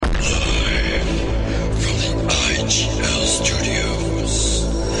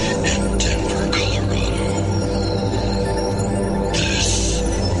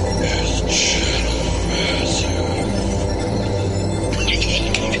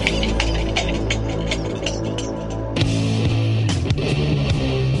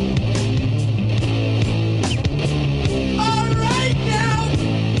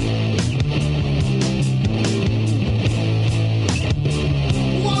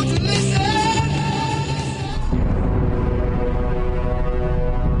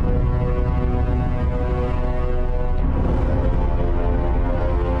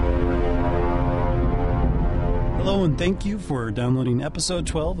and thank you for downloading episode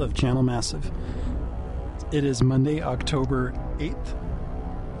 12 of Channel Massive. It is Monday, October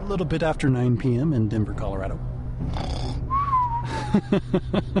 8th, a little bit after 9 p.m. in Denver, Colorado.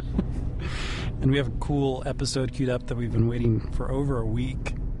 And we have a cool episode queued up that we've been waiting for over a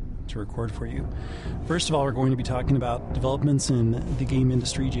week to record for you. First of all, we're going to be talking about developments in the game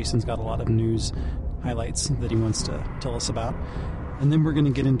industry. Jason's got a lot of news highlights that he wants to tell us about. And then we're going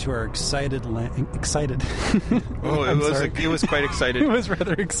to get into our excited. Oh, it was quite excited. It was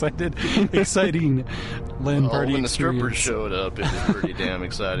rather exciting LAN party when the experience. strippers showed up, it was pretty damn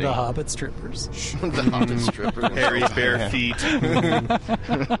exciting. The Hobbit strippers. The Hobbit strippers. Hairy bare feet.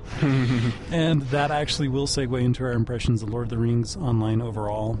 And that actually will segue into our impressions of Lord of the Rings Online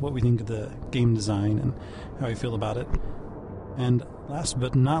overall, what we think of the game design and how we feel about it. And last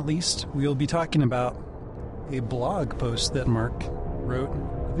but not least, we'll be talking about a blog post that Mark wrote,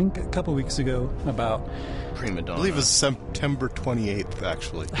 I think a couple weeks ago, about Prima Donna. I believe it was September 28th,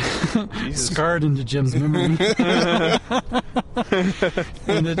 actually. scarred into Jim's memory.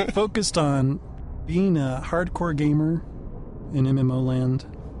 And it focused on being a hardcore gamer in MMO land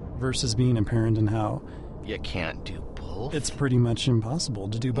versus being a parent, and how You can't do both. it's pretty much impossible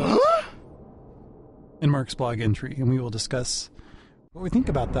to do both. In Mark's blog entry, and we will discuss what we think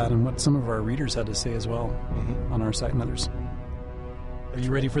about that and what some of our readers had to say as well on our site and others. Are you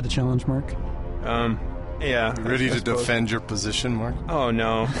ready for the challenge, Mark? Yeah. You ready I to suppose. defend your position, Mark? Oh,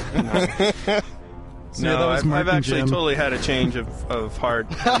 no. So yeah, that was I've Mark and actually Jim. totally had a change of heart.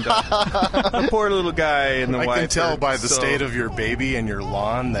 And, the poor little guy and the I wife. can tell are by the so- state of your baby and your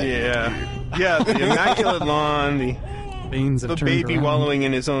lawn that Yeah, the immaculate lawn, Veins have the turned baby around. wallowing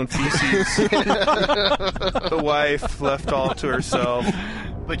in his own feces, the wife left all to herself.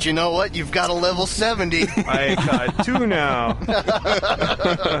 But you know what? You've got a level 70. I got 2 now.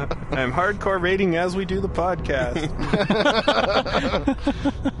 I'm hardcore rating as we do the podcast.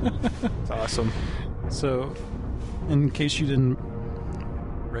 It's awesome. So, in case you didn't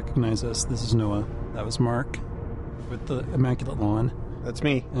recognize us, this is Noah. That was Mark with the immaculate lawn That's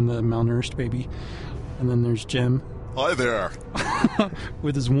me. and the malnourished baby. And then there's Jim Hi there.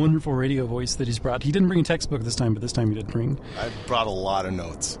 with his wonderful radio voice that he's brought. He didn't bring a textbook this time, but this time he did bring. I brought a lot of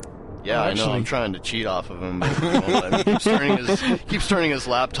notes. Yeah, I know. Actually- I'm trying to cheat off of him, but he keeps turning his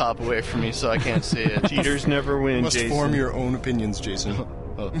laptop away from me, so I can't see it. Cheaters never win, You must Jason. form your own opinions, Jason.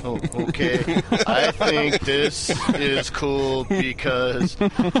 Oh, okay. I think this is cool because 20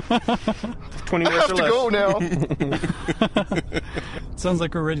 I words have or to less. go now. Sounds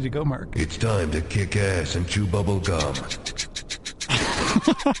like we're ready to go, Mark. It's time to kick ass and chew bubble gum.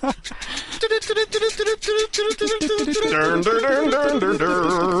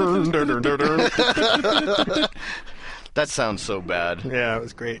 That sounds so bad. Yeah, it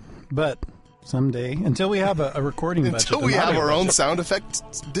was great. But someday, until we have a recording budget. Until we an have audio our own budget, sound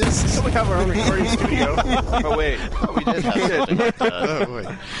effect discs. We have our own recording studio. Oh, wait. We did have something like that. Oh, wait.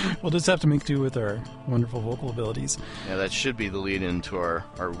 we'll just have to make do with our wonderful vocal abilities. Yeah, that should be the lead into our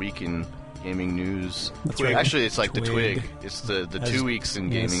week in gaming news. That's right. Actually, it's like the Twig. Twig. It's the As- 2 weeks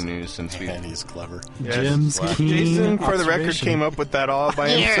in yes. gaming news since we. And he's clever. Yes. Jim's keen Jason, for the record, observation. came up with that all by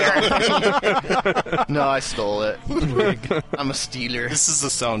himself. No, I stole it. I'm a stealer. This is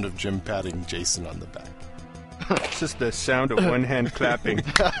the sound of Jim patting Jason on the back. It's just the sound of one hand clapping.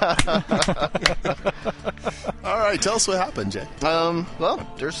 All right, tell us what happened, Jay. Well,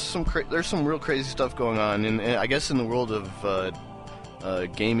 there's some real crazy stuff going on, and I guess in the world of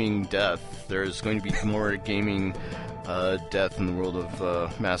gaming death, there's going to be more gaming death in the world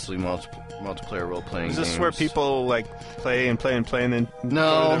of massively multiplayer role-playing Is games. this where people like play and then go to the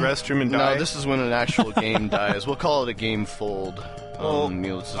restroom and die? No, this is when an actual game dies. We'll call it a game fold.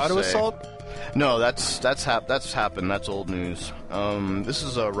 Needless to auto say. assault? No, that's happened. That's old news. This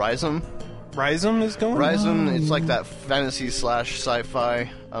is Rhizome. Rhizome is going? Rhizome, it's like that fantasy / sci-fi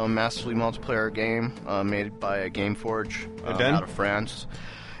massively multiplayer game made by Gameforge out of France.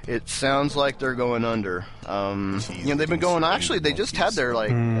 It sounds like they're going under. They've been going. Actually, they just had their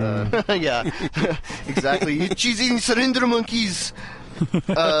yeah, exactly. Cheesy surrender monkeys.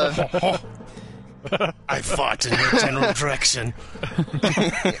 I fought in your general direction.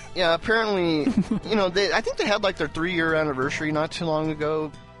 Yeah, apparently, I think they had like their 3-year anniversary not too long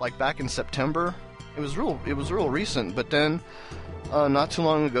ago, like back in September. It was real recent. But then, not too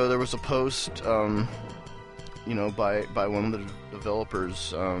long ago, there was a post, by one of the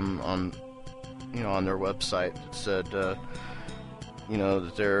developers on their website that said, that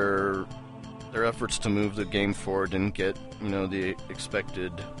their efforts to move the game forward didn't get the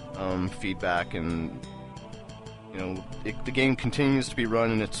expected feedback, and the game continues to be run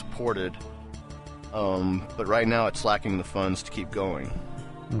and it's supported, But right now it's lacking the funds to keep going.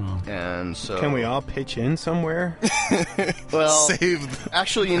 And so Can we all pitch in somewhere? well Save.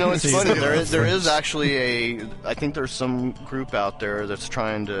 actually, it's Save funny. the There is funds. actually I think there's some group out there that's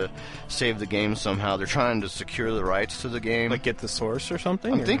trying to save the game somehow. They're trying to secure the rights to the game. Like get the source or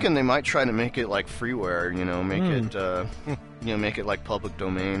something? I'm or- thinking they might try to make it like freeware, make it like public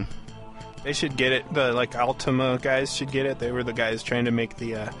domain. They should get it. The Ultima guys should get it. They were the guys trying to make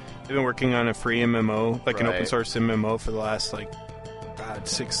the. They've been working on a free MMO, an open Right. source MMO, for the last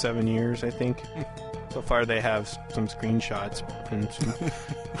 6-7 years, I think. So far, they have some screenshots and some.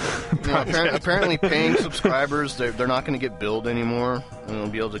 Apparently, paying subscribers they're not going to get billed anymore, and they'll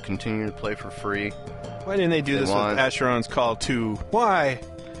be able to continue to play for free. Why didn't they do They this want- with Asheron's Call 2? Why?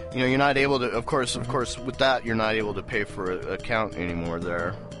 You're not able to. Of course, with that, you're not able to pay for an account anymore.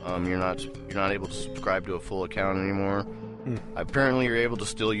 There, you're not able to subscribe to a full account anymore. Apparently, you're able to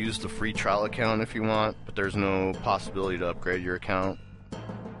still use the free trial account if you want, but there's no possibility to upgrade your account.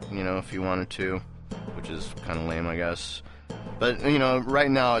 If you wanted to, which is kind of lame, I guess. But right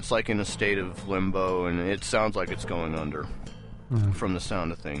now it's in a state of limbo, and it sounds like it's going under from the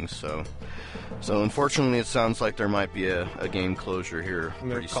sound of things. So unfortunately, it sounds like there might be a game closure here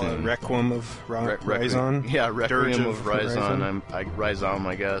They're pretty calling it soon. Requiem of Ryzon? Yeah, Dirge Requiem of Ryzon. Ryzon,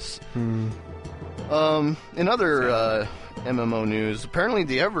 I guess. In other MMO news, apparently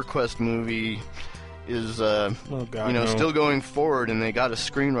the EverQuest movie is Oh, God, no. still going forward, and they got a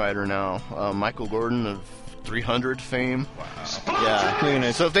screenwriter now, Michael Gordon of 300 fame. Yeah. They're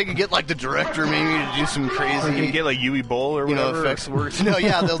gonna- So if they could get the director maybe to do some Are you gonna crazy, get Yui Bowl or whatever? effects works. No,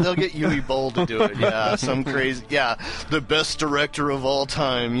 yeah, they'll get Yui Bowl to do it. Yeah, some crazy. Yeah, the best director of all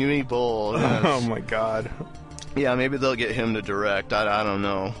time, Yui Bowl. Yes. Oh my God. Yeah, maybe they'll get him to direct. I don't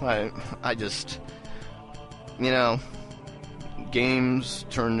know. I just, games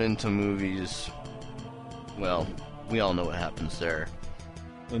turned into movies. Well, we all know what happens there.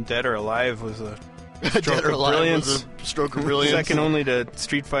 And Dead or Alive was a Dead stroke or of Alive brilliance. was a stroke of brilliance. Second only to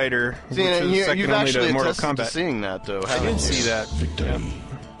Street Fighter, See, which and was you've second only actually to Mortal attested to Kombat. seeing that, though. I haven't did you? see that. Yeah.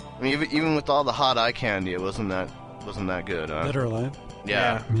 I mean, even with all the hot eye candy, it wasn't that good, huh? Dead or Alive?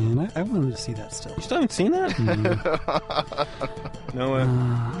 Yeah. Man, I wanted to see that still. You still haven't seen that? No way.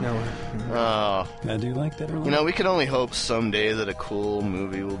 Oh, I do like Dead or Alive. we can only hope someday that a cool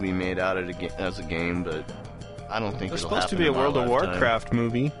movie will be made out of it as a game, but I don't think There's it'll supposed to happen be a in our World of lifetime. Warcraft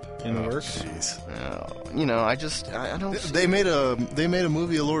movie in the works. Jeez. I don't. They made a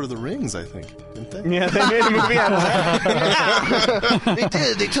movie of Lord of the Rings, I think, didn't they? Yeah, they made a movie out of that. They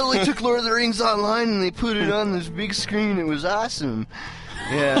did. They totally took Lord of the Rings online and they put it on this big screen. It was awesome.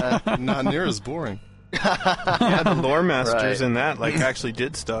 Yeah. Not near as boring. Yeah, the lore masters Right. in that actually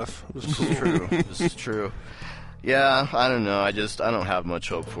did stuff. It was cool. True. This is true. Yeah, I don't know. I don't have much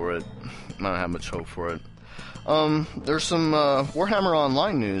hope for it. There's some Warhammer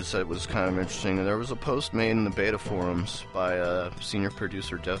Online news that was kind of interesting. There was a post made in the beta forums by senior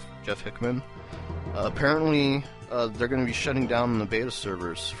producer Jeff Hickman. Apparently, they're going to be shutting down the beta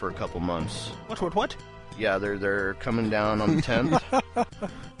servers for a couple months. What? Yeah, they're coming down on the 10th,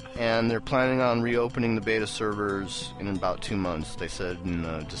 and they're planning on reopening the beta servers in about 2 months. They said in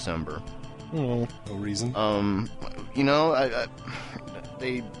December. Oh, No reason.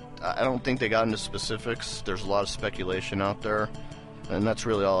 I don't think they got into specifics. There's a lot of speculation out there, and that's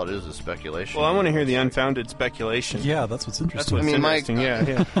really all it is speculation. well, I want to hear the unfounded speculation. Yeah, that's what's That's interesting. what's I mean, Mike-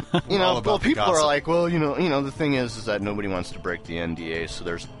 interesting. Yeah. All about the people are gossip. like, well, the thing is that nobody wants to break the NDA, so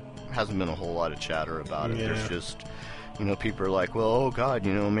there's hasn't been a whole lot of chatter about it. Yeah. There's just, people are like, well, oh God,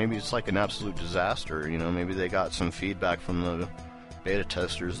 maybe it's like an absolute disaster. Maybe they got some feedback from the beta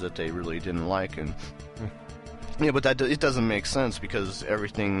testers that they really didn't like, and yeah, but it doesn't make sense because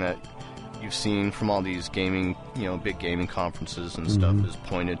everything that you've seen from all these gaming, big gaming conferences and stuff is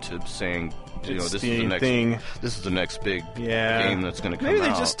pointed to saying, It's this the is the next thing. This is the next big Yeah. game that's going to come Maybe out.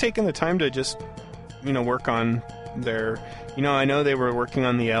 they've just taken the time to just, work on their. I know they were working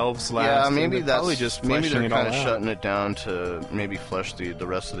on the elves last. Yeah, and maybe they're that's probably just maybe fleshing they're it all kind of out. shutting it down to maybe flesh the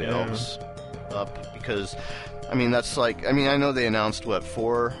rest of the Yeah. elves up because, that's I know they announced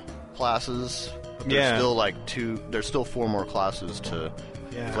 4 classes, but there's Yeah. still there's still 4 more classes to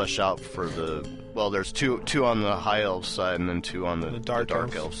Yeah. flesh out for the. Well, there's two on the high elf side and then 2 on the dark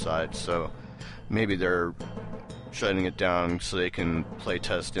elf. elf side. So maybe they're shutting it down so they can play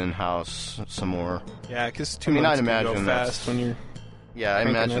test in house some more. Yeah, because 2 I mean, months I'd can go imagine fast that's- when you're. Yeah, I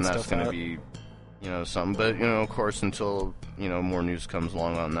cranking imagine that that's stuff going to out. be, something. But, of course, until more news comes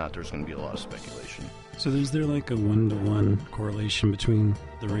along on that, there's going to be a lot of speculation. So is there like a 1-to-1 correlation between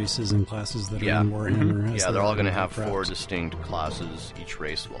the races and classes that Yeah. are in Warhammer? as Yeah, they're all going to have Warcraft? 4 distinct classes. Each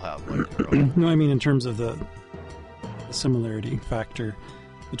race will have like their own. No, I mean in terms of the similarity factor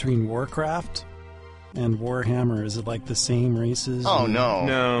between Warcraft and Warhammer. Is it like the same races? Oh, no.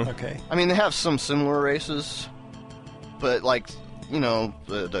 No. Okay. I mean, they have some similar races, but like,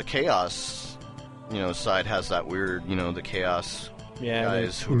 the Chaos, side has that weird, the Chaos Yeah.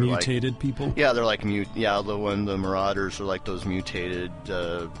 guys who are like, Mutated people? yeah, they're like the Marauders are like those mutated,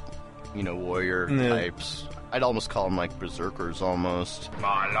 warrior Yeah. types. I'd almost call them like berserkers almost.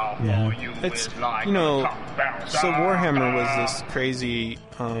 Yeah. It's, so Warhammer was this crazy,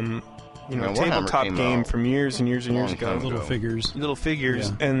 Warhammer tabletop came game out from years and years and years long ago. time Little ago. figures. Little figures,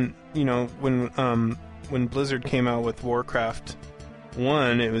 Yeah. and when Blizzard came out with Warcraft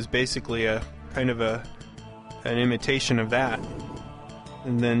 1, it was basically a kind of an imitation of that.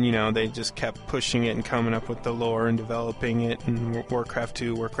 And then, they just kept pushing it and coming up with the lore and developing it, and Warcraft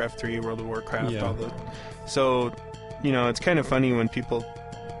 2, Warcraft 3, World of Warcraft, Yeah. all the... So, it's kind of funny when people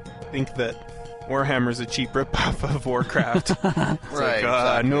think that Warhammer's a cheap ripoff of Warcraft. It's Right, like,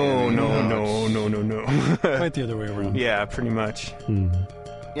 exactly. no. Quite the other way around. Yeah, pretty much.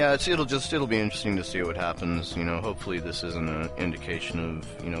 Yeah, it'll be interesting to see what happens. Hopefully this isn't an indication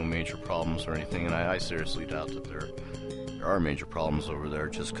of major problems or anything. And I seriously doubt that there are major problems over there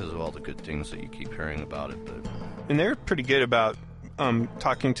just because of all the good things that you keep hearing about it. But And they're pretty good about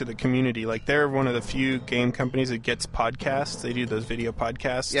talking to the community. Like, they're one of the few game companies that gets podcasts. They do those video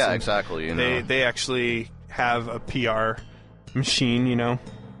podcasts. yeah, and exactly. They actually have a PR machine,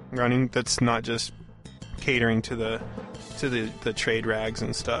 running that's not just catering to the trade rags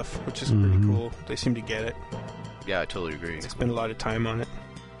and stuff, which is pretty cool. They seem to get it. Yeah, I totally agree. They spend a lot of time on it.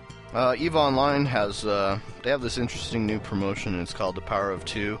 EVE Online has they have this interesting new promotion, and it's called the Power of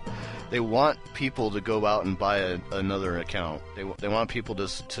Two. They want people to go out and buy another account. They want people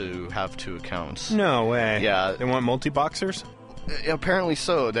to have 2 accounts. No way. Yeah. They want multi-boxers? Apparently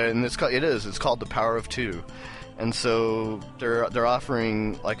so. And it's called the Power of Two, and so they're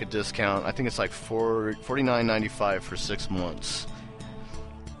offering like a discount. I think it's like $49.95 for 6 months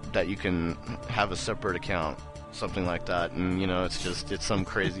that you can have a separate account, something like that. And it's some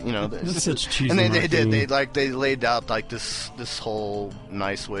crazy, That's such cheesy and they marketing. they laid out like this whole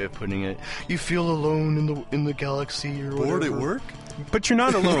nice way of putting it. You feel alone in the galaxy or Bored at whatever. work? But you're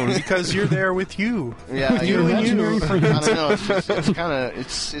not alone, because you're there with you. Yeah, You and you. I don't know. It's kind of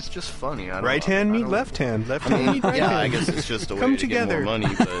it's just funny. I don't Right know. hand I meet don't- left hand. Left I hand mean, meet right yeah, hand. I guess it's just a way Come to together. get more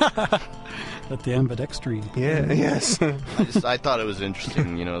money, but Let the ambidextry. Yeah, yes. I thought it was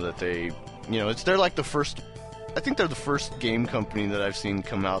interesting, that they, they're like the first. I think they're the first game company that I've seen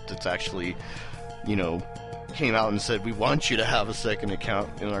come out that's actually, came out and said, we want you to have a second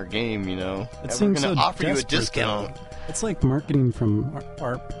account in our game. It And we're seems going so to offer you a desperate, discount. though. It's like marketing from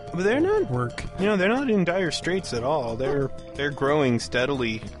our But they're not work. they're not in dire straits at all. They're growing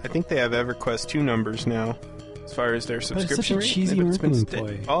steadily. I think they have EverQuest 2 numbers now, as far as their it's subscription such a rate. cheesy But it's been marketing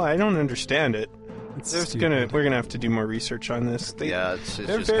ploy. Oh, I don't understand it. It's We're stupid. gonna have to do more research on this. Yeah, it's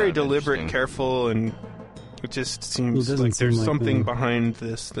they're just very kind of deliberate, interesting. careful, and it just seems It doesn't like there's seem like something them. behind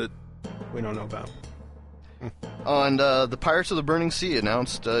this that we don't know about. Oh, and the Pirates of the Burning Sea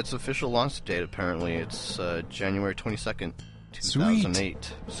announced its official launch date. Apparently, it's January 22nd,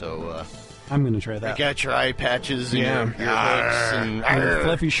 2008. So I'm going to try that. break out your eye patches and Yeah. your hooks and Your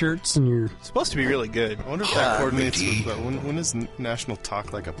fluffy shirts and your... It's supposed to be really good. I wonder if that coordinates with when is National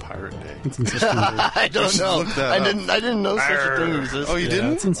Talk Like a Pirate Day? It's in September. I don't know. look that I up. didn't know such a thing existed. Oh, you Yeah,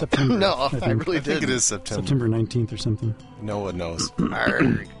 didn't? it's in September. No, I think. really I think didn't. it is September. September 19th or something. No one knows.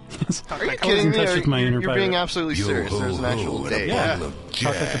 Arrgh. Are you kidding in me? touch Are with my inner you're being pirate. absolutely serious. There's an actual date. Yeah. Bottle of Talk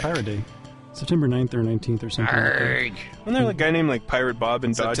Like the Jack. Pirate Day. September 9th or 19th or something like that. Arrgh. Wasn't there a guy named like Pirate Bob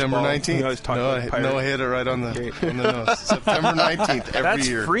and September Dodgeball? 19th. He always talked No, like pirate. I hit it right on the nose. September 19th every That's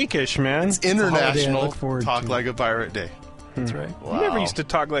year. freakish, man. holiday I International look forward Talk to. Like a Pirate Day. That's right. You never Wow. used to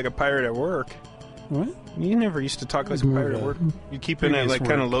talk like a pirate at work. What? You never used to talk like was a more pirate of at a work. You keep it previous like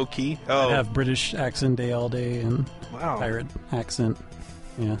kind of work. low key. I Oh, have British accent day all day and wow. pirate accent.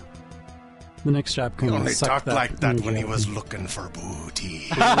 Yeah. The next job kind He of only sucked talked that like that into when he it. was looking for booty.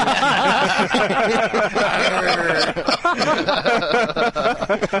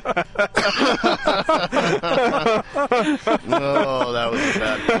 Oh, that was a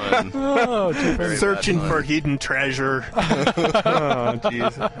bad pun. Oh, too bad. Searching bad for pun. hidden treasure. Oh,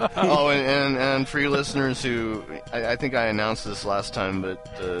 jeez. Oh, and for you listeners who, I think I announced this last time, but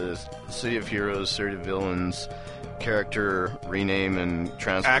the City of Heroes, City of Villains character rename and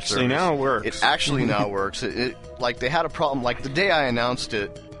transfer Actually, service. now it works. It actually now works. It like they had a problem. Like the day I announced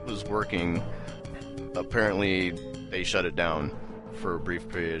it was working, apparently they shut it down for a brief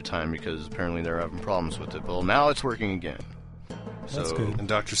period of time because apparently they're having problems with it. Well, now it's working again. That's So, good. And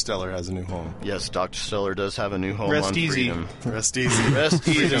Dr. Stellar has a new home. yes, Dr. Stellar does have a new home Rest on easy. Freedom. Rest easy. Rest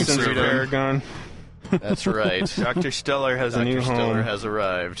easy, Citizens of Freedom. Aragon. That's right. Dr. Stellar has a new Dr. Stellar home. has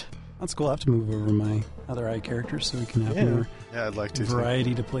arrived. That's cool. I have to move over my other eye characters so we can have Yeah. more Yeah, I'd like to. too.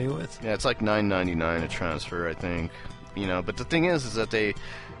 variety to play with. Yeah, it's like $9.99 a transfer, I think. But the thing is that they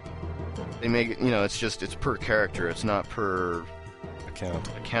make it. It's per character. It's not per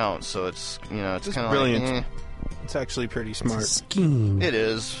account. So it's it's Just kind of brilliant. Like, It's actually pretty It's a smart. scheme. It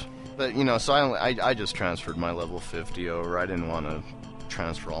is, but so I just transferred my level 50 over. I didn't want to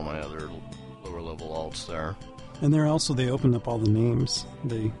transfer all my other lower level alts there. And they opened up all the names.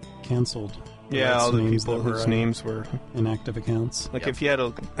 They canceled. Yeah, rights all the names people that were whose names were inactive accounts. like Yep. if you had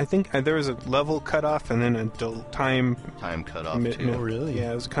I think there was a level cutoff and then a time. Time cut off Mi- too. mi- Oh, really?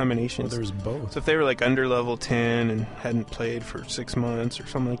 Yeah, it was a combination. Well, there was both. So if they were like under level 10 and hadn't played for 6 months or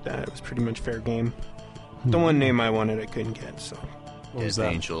something like that, it was pretty much fair game. The one name I wanted, I couldn't get. So What was Death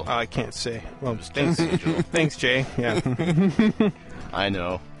that? Angel. I can't say. Well, Death thanks, Angel. thanks, Jay. Yeah, I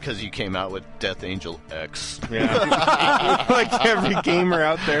know, because you came out with Death Angel X. yeah. Like every gamer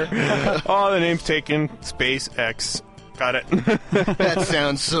out there. Oh, the name's taken. Space X. Got it. That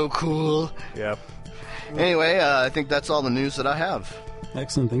sounds so cool. Yeah. Anyway, I think that's all the news that I have.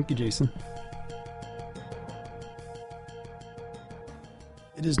 Excellent. Thank you, Jason.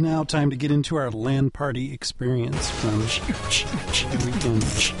 It is now time to get into our LAN party experience from the weekend.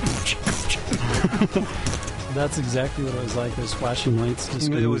 That's exactly what it was like. Those flashing lights.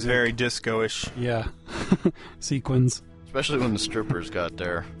 Disco It was music. very disco-ish. Yeah. Sequins. Especially when the strippers got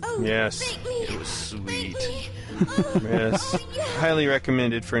there. Yes. It was sweet. Yes. Highly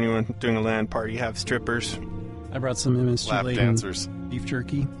recommended for anyone doing a LAN party. Have strippers. I brought some MSG Lap laden dancers. beef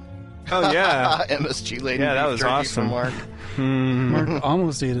jerky. Oh, yeah. MSG lady. Yeah, that beef was jerky awesome. from Mark. Mark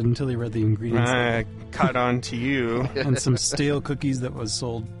almost ate it until he read the ingredients. I caught on to you. And some stale cookies that was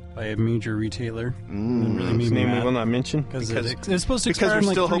sold by a major retailer. It really made Whose me name we mad. will not mention. Because it was supposed to Because expire we're in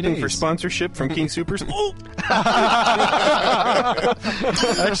like still 3 hoping days. for sponsorship from King Supers. Oh!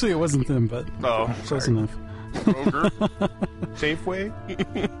 Actually, it wasn't them, but close enough. Kroger. Safeway.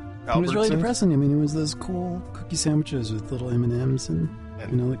 It was really Albertsons. depressing. I mean, it was those cool cookie sandwiches with little M&Ms and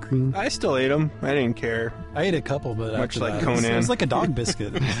vanilla cream. I still ate them. I didn't care. I ate a couple, but Much after like that, it Conan. was like a dog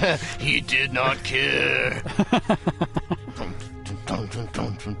biscuit. He did not care.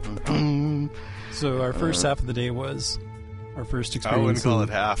 So our first half of the day was our first I experience. wouldn't call in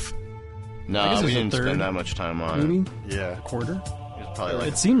it half. I No, guess it we was a didn't third, spend that much time on it. maybe Yeah, a quarter. It was probably like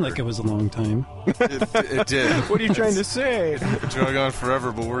It seemed like it was a long time. it did. What are you trying to say? Drug on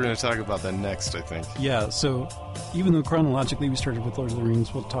forever, but we're going to talk about that next, I think. Yeah, so even though chronologically we started with Lord of the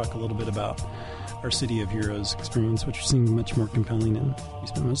Rings, we'll talk a little bit about our City of Heroes experience, which seemed much more compelling, and we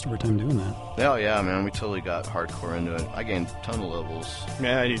spent most of our time doing that. Oh yeah, man, we totally got hardcore into it. I gained a ton of levels.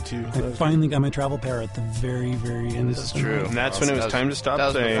 Yeah, I do too. I finally got my travel pair at the very, very end. This is of the true. night. And that's when it was time to stop That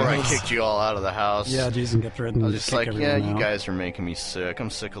was saying. before I kicked you all out of the house. Yeah, Jason kept threatening I to was just kick like, yeah, everyone you out. guys are making me sick.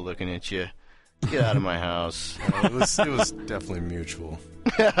 I'm sick of looking at you. Get out of my house. It was definitely mutual.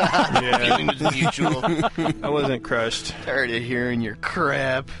 Yeah, Feeling was mutual. I wasn't crushed. Tired of hearing your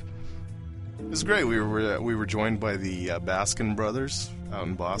crap. It was great. We were joined by the Baskin brothers out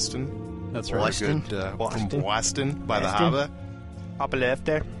in Boston. That's right. Boston? From Boston. Boston by the Boston. harbor. Papa left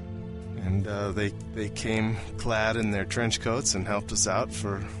there. And they came clad in their trench coats and helped us out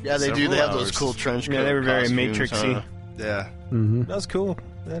for Yeah, they do. several They have hours. those cool trench coat Yeah, they were very costumes, Matrixy. huh? Yeah. Mm-hmm. That was cool.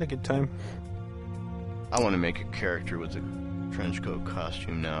 I had a good time. I want to make a character with a trench coat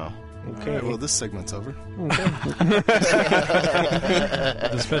costume now. Okay. All right, well, this segment's over.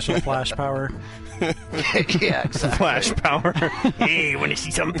 The special flash power. Yeah, exactly. Flash power. Hey, want to see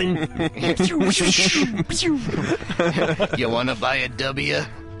something? You want to buy a W?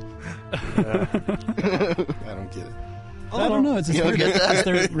 I don't get it. I don't know. It's You don't weird. get that? Is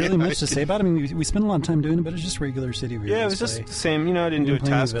there really much to say about it? I mean, we spent a lot of time doing it, but it's just regular City of Heroes. Yeah, it was just play. the same. You know, I didn't do a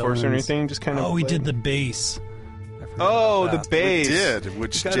Playing the task force or villains. anything. Just kind of. Oh, we played. did the base. I forgot Oh, about the that. base. We did,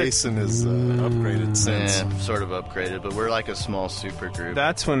 which Gotta- Jason is upgraded since. Yeah, sort of upgraded, but we're like a small super group.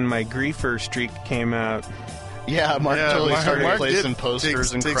 That's when my griefer streak came out. Yeah, Mark totally started placing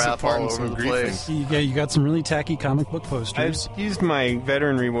posters and takes crap apart all in some over the griefing. place. Yeah, you got some really tacky comic book I've posters. used my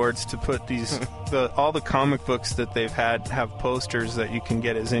veteran rewards to put these all the comic books that they've had have posters that you can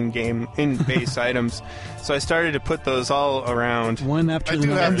get as in-base items. So I started to put those all around. One after I the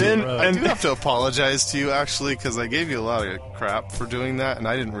do other. have to, in a row. I do have to apologize to you, actually, because I gave you a lot of crap for doing that, and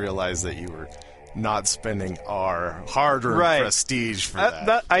I didn't realize that you were not spending our hard-earned Right. prestige for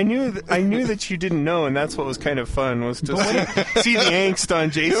that. I knew that you didn't know, and that's what was kind of fun, was to see the angst on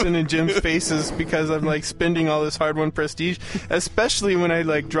Jason and Jim's faces because I'm like spending all this hard-won prestige, especially when I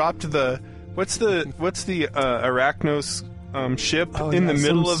like dropped the what's the Arachnos ship in the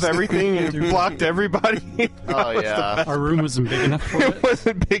middle of everything and blocked everybody. Oh yeah. Our room wasn't big enough for it. It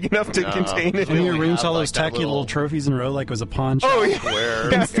wasn't big enough to contain it. And you only arranged have, all like, those that tacky little little- trophies in a row like it was a pawn shop. Oh yeah.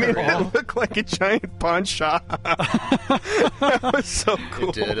 Where Yeah, it made it look like a giant pawn shop. That was so cool.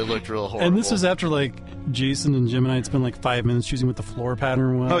 it did. It looked real horrible. And this was after like Jason and Jim and I had spent like 5 minutes choosing what the floor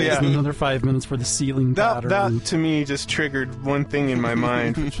pattern was. Oh, yeah. And another 5 minutes for the ceiling pattern. That to me just triggered one thing in my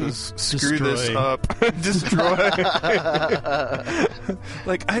mind, which was screw this Destroy. up, destroy.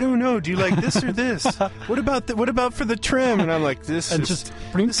 Like I don't know, do you like this or this? What about for the trim? And I'm like, this And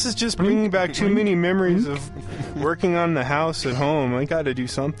is just bringing back too many memories of working on the house at home. I got to do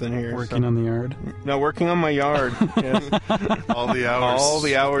something here. working on the yard. No, working on my yard. Yes. all the hours. All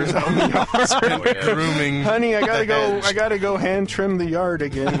the hours on the yard. spent grooming. Honey, I gotta the go. hedge. I gotta go hand trim the yard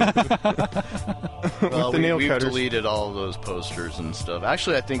again. Well, the nail we've cutters. deleted all of those posters and stuff.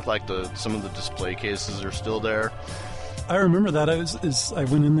 Actually, I think like some of the display cases are still there. I remember that. I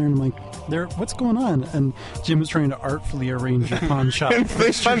went in there and I'm like, what's going on? And Jim was trying to artfully arrange your pawn shop. And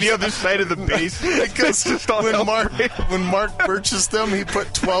things on the other side of the base. Because when Mark purchased them, he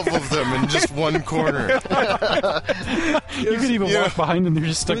put 12 of them in just one corner. You could even walk behind them. They're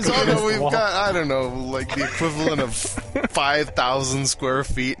just stuck It was, up oh, against no, the we've wall. got, I don't know, like the equivalent of 5,000 square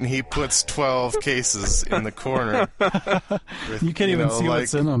feet, and he puts 12 cases in the corner. With, You can't even know, see like,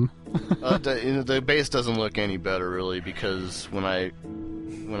 what's in them. The base doesn't look any better really because when I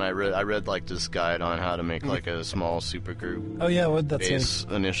read like this guide on how to make like a small supergroup Oh yeah, what'd that base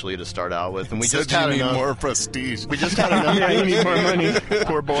say? initially to start out with, and we Said just you had need enough. more prestige. We just had enough. Yeah, you need more money,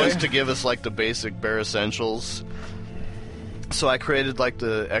 poor boy. Just to give us like the basic bare essentials. So I created like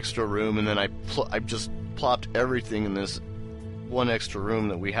the extra room, and then I just plopped everything in this one extra room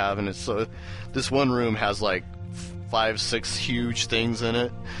that we have, and it's so this one room has like 5-6 huge things in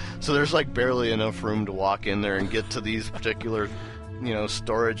it. So there's like barely enough room to walk in there and get to these particular,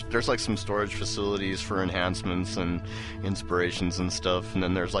 storage. There's like some storage facilities for enhancements and inspirations and stuff, and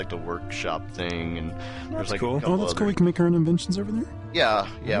then there's like the workshop thing, and there's like cool. a couple Oh, that's cool. other- We can make our own inventions over there.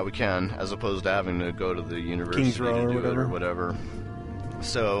 Yeah, we can, as opposed to having to go to the university Kings Row to or do it or whatever.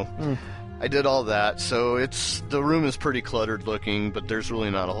 So I did all that. So the room is pretty cluttered looking, but there's really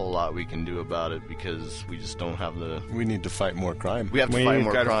not a whole lot we can do about it because we just don't have We need to fight more crime. we have to We've fight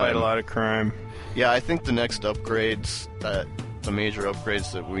more got to crime. fight a lot of crime. Yeah, I think the next upgrades the major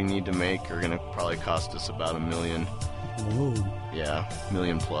upgrades that we need to make are going to probably cost us about $1 million. Whoa. Yeah, $1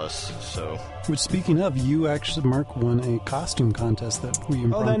 million plus. So Which, speaking of, you actually, Mark, won a costume contest that we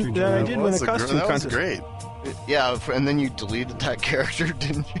impromptu then drew I up. did Well, win that's a costume that was contest. great. yeah, and then you deleted that character,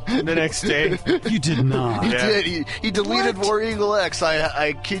 didn't you? The next day. You did not. He Yeah. did. He deleted War Eagle X.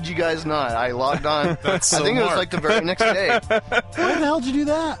 I kid you guys not. I logged on. That's so I think it was Mark. like the very next day. Why the hell did you do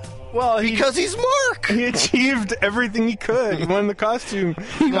that? Well, Because he's Mark. he achieved everything he could. He won the costume.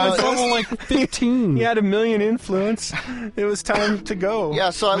 He was No, level like 15. He had 1 million influence. It was time to go.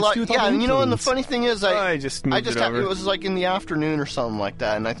 Yeah, so I What'd you do with all yeah, the and and the influence? funny thing is, I just moved it over. It was like in the afternoon or something like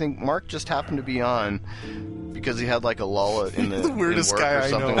that, and I think Mark just happened to be on because he had like a lull in the weirdest in work guy or I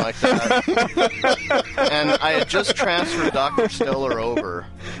something know. like that. And I had just transferred Dr. Stellar over.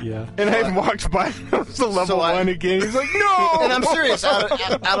 Yeah. And I walked by. It was the level So I- 1 again. He's like, no! And I'm serious. Out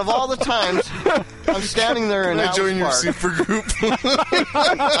of all the times, I'm standing there in Can I Atlas join your Park.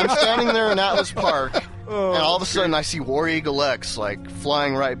 supergroup? I'm standing there in Atlas Park, and all of a sudden I see War Eagle X like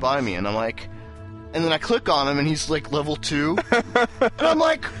flying right by me, and I'm like, and then I click on him, and he's like level 2, and I'm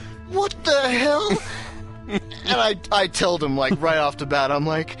like, what the hell? And I told him like right off the bat, I'm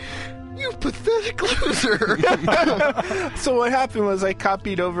like, you pathetic loser. So what happened was I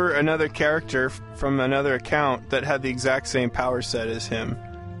copied over another character from another account that had the exact same power set as him.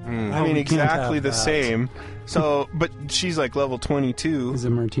 I Oh, mean, we can't exactly have the that. same. So, but she's like level 22. Is it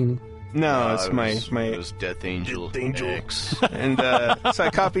Martini? No, it's it was Death Angel. Death Angel. X. And so I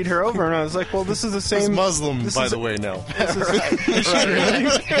copied her over, and I was like, well, this is the He's same. Muslim, by the way, now.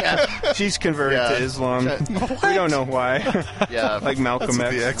 Yeah. She's converted to Islam. We don't know why. Yeah, Like Malcolm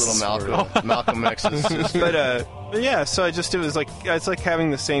That's X. the X little Malcolm X's sister. But yeah, so it was like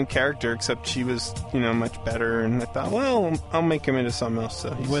having the same character, except she was, much better, and I thought, well, I'll make him into something else.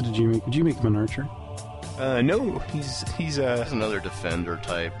 So What did you make? Did you make him an archer? no, he's He's another defender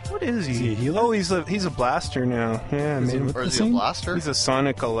type. what is he? Is he a healer? Oh, he's a blaster now. Yeah, Is he man. with Or the is he a same? blaster? He's a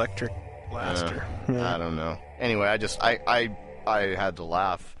sonic electric blaster. I don't know. Anyway, I had to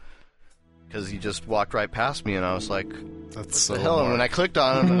laugh because he just walked right past me, and I was like, That's so "The hell!" And when Mark. I clicked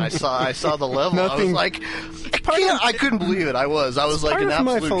on him and I saw the level, I was Nothing- like, I couldn't believe it. I was like Part an of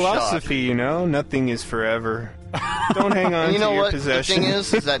my absolute philosophy, nothing is forever. Don't hang on shock. You to know your what? possession. The thing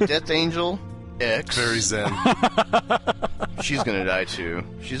is that Death Angel X, Very zen. she's gonna die too.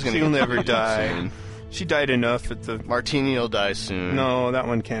 She'll She'll never die. She died enough at the. Martini will die soon. No, that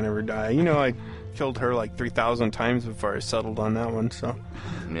one can't ever die. I killed her like 3,000 times before I settled on that one. So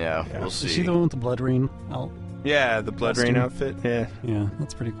Yeah, we'll Is she see. the one with the blood rain out? yeah, the Blood Rain outfit. Yeah. Yeah,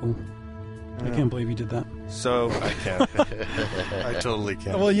 that's pretty cool. I can't believe you did that. So I can't. I totally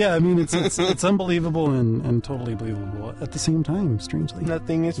can't. Well, yeah, I mean, it's unbelievable and totally believable at the same time, strangely.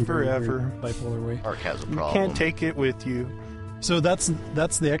 nothing is In a very forever. weird bipolar way. Mark has a You problem. can't take it with you. So that's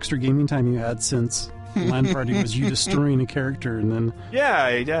the extra gaming time you had since LAN Party was you destroying a character, and then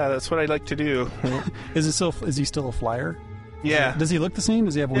Yeah, that's what I like to do. is he still a flyer? Yeah. Does he look the same?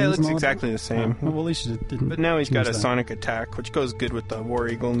 Does he have wings? Yeah, it and looks all that? exactly the same. Oh, well, at least you didn't. But now he's got a change that. sonic attack, which goes good with the War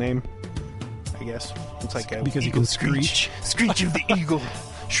Eagle name, I guess. It's like a Because he eagle can screech. Screech of the eagle.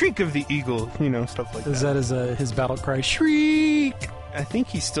 Shriek of the eagle. Stuff like Is that. that his battle cry? Shriek! I think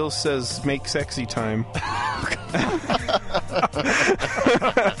he still says make sexy time.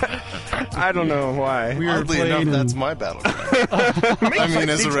 I don't know why. We were Oddly playing enough, in- that's my battle cry. I mean,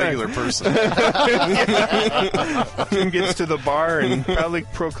 as a regular person. Jim gets to the bar and proudly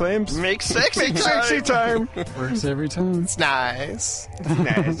proclaims, Make sexy make sexy time. Works every time. Nice.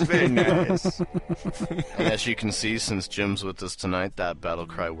 Nice, very nice. And as you can see, since Jim's with us tonight, that battle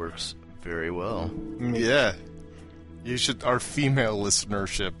cry works very well. Yeah. You should. Our female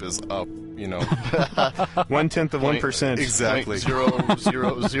listenership is up. 1/10 of 1%. Exactly.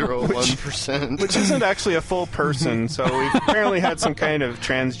 0.0001%. Which isn't actually a full person, so we've apparently had some kind of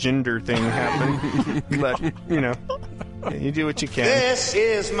transgender thing happen. But, you do what you can. This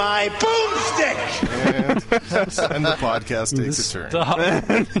is my boomstick! And the podcast takes a turn. Stop.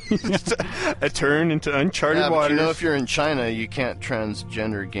 A turn into uncharted Yeah, but waters. if you're in China, you can't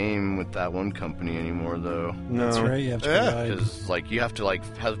transgender game with that one company anymore, though. No. That's right. You have to Yeah. provide. Because you have to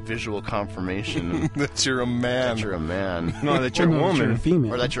have visual confirmation That you're a man. that you're a man, No, that you're a Well, no, you're a woman.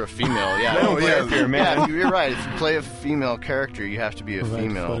 female. or that you're a female. Yeah. No, yeah. if you're a man. Yeah, you're right. If you play a female character, you have to be a Provide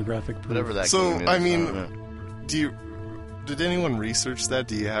female. photographic proof. Whatever that So, game is. I mean- don't know. Did anyone research that?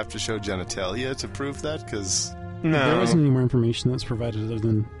 Do you have to show genitalia to prove that? Because There No. wasn't any more information that's provided other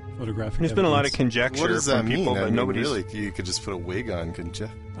than photographic. There's been a lot of evidence. conjecture what does that from mean? people, I but mean, nobody's... really, you could just put a wig on, couldn't you?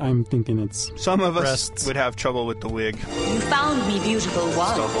 I'm thinking it's Some of us breasts. would have trouble with the wig. You found me beautiful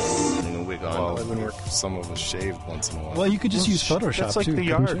once. Putting a wig on. Well, that wouldn't work. some of us shaved once in a while. well. You could just use Photoshop That's like too. the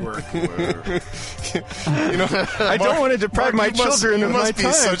couldn't yard you? work. I don't want to deprive my children you of must my be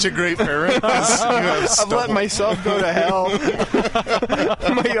time. such a great parent. 'cause you have I've stubble. let myself go to hell.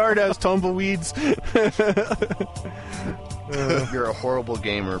 My yard has tumbleweeds. You're a horrible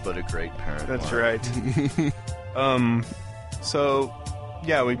gamer, but a great parent. That's Mark. right. So,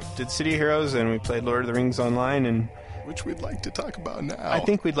 yeah, we did City Heroes and we played Lord of the Rings online, and Which we'd like to talk about now. I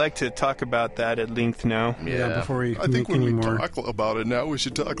think we'd like to talk about that at length now. Yeah. Before we I make think when any we more. talk about it now, we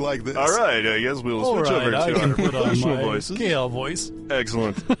should talk like this. All right, I guess we'll All switch right, over I to can our put on professional my voices. Gale voice.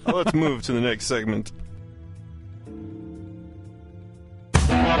 Excellent. Let's move to the next segment.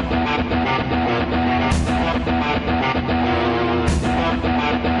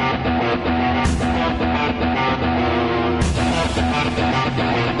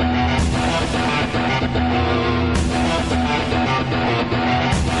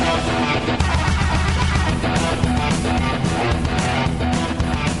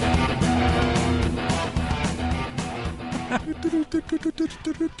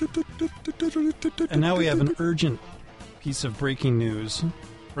 And now we have an urgent piece of breaking news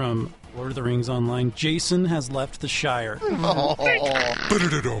from Lord of the Rings Online. Jason has left the Shire. For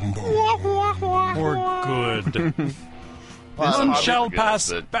good. Well, None that's shall good,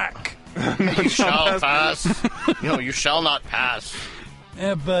 pass but- back. You shall pass. No, you shall not pass.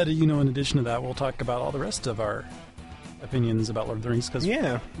 But, in addition to that, we'll talk about all the rest of our opinions about Lord of the Rings because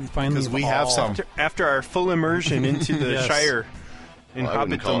Yeah. we finally 'Cause we have all- some. After our full immersion into the Yes. Shire in Well, I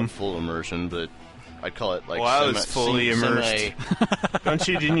wouldn't call Hobbiton. it full immersion, but I'd call it like Well, I was fully immersed.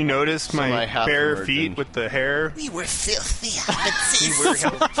 Didn't you notice my Semi-half bare immersion. feet with the hair? We were filthy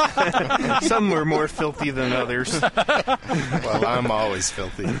hobbitses. Some were more filthy than others. Well, I'm always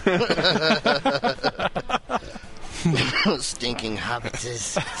filthy. Stinking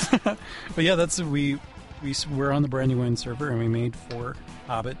hobbitses. But yeah, that's we're on the Brandywine server and we made 4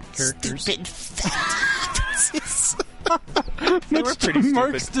 Hobbit characters. Stupid fat hobbitses. They were pretty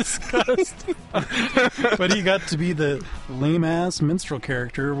Mark's stupid. disgust. But he got to be the lame-ass minstrel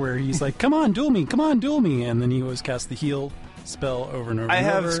character where he's like, come on, duel me, and then he always cast the heal spell over and over I and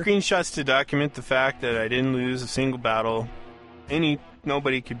have over. screenshots to document the fact that I didn't lose a single battle.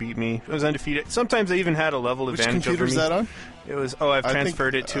 Nobody could beat me. I was undefeated. Sometimes I even had a level Which advantage over computer's me. that on? It was. I've I think-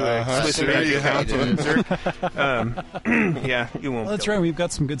 transferred it to uh-huh. a Swiss So American you have account. to- Yeah, you won't. That's kill right, me. we've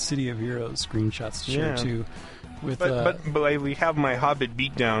got some good City of Heroes screenshots to share Yeah. too. With But we have my Hobbit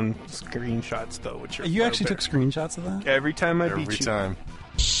beatdown screenshots though, which are you far actually better. took screenshots of that? Every time I Every beat you. time.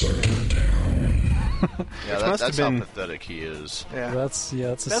 Yeah, must have that's been- how pathetic he is. Yeah. That's a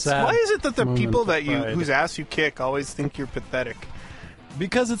That's sad why is it that the moment people of that pride. whose ass you kick always think you're pathetic?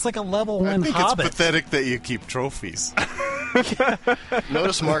 Because it's like a level I 1 think Hobbit. it's pathetic that you keep trophies.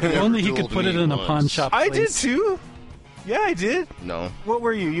 Notice Mark never Only he dueled could put me it in a once. pawn shop. I did place. too. Yeah, I did. No. What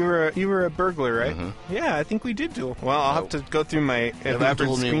were you? You were a burglar, right? Mhm. Yeah, I think we did duel. Well, I'll have to go through my Never elaborate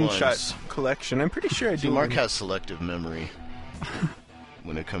dueled me screenshot once. collection. I'm pretty sure I See, do. Mark has selective memory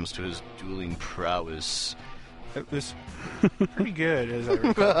when it comes to his dueling prowess. It was pretty good, as I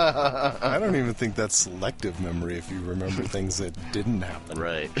recall. I don't even think that's selective memory if you remember things that didn't happen.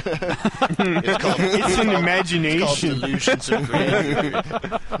 Right. it's called It's an called imagination. delusions of grandeur.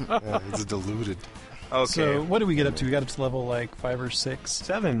 Yeah, it's deluded. Okay. So what did we get up to? We got up to level like 5 or 6,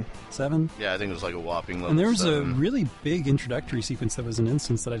 7. 7? Yeah, I think it was like a whopping level And there was a 7. really big introductory sequence that was an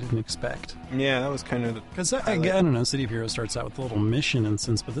instance that I didn't expect. Yeah, that was kind of. Because I don't know, City of Heroes starts out with a little mission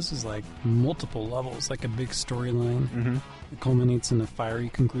instance, but this is like multiple levels, like a big storyline. Mm-hmm. It culminates in a fiery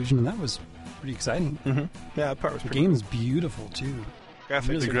conclusion, and that was pretty exciting. Mm-hmm. Yeah, that part was The pretty. game is beautiful too. Graphics.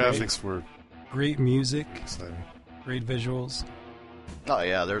 really The great. graphics were Great music, exciting. great visuals. Oh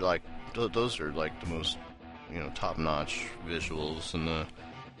yeah, they're like those are like the most top-notch visuals, and the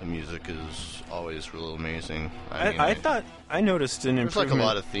music is always real amazing. I thought I noticed an there's like improvement. a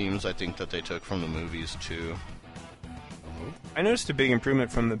lot of themes I think that they took from the movies too. I noticed a big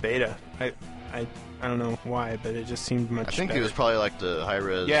improvement from the beta. I don't know why, but it just seemed much. I think better. it was probably like the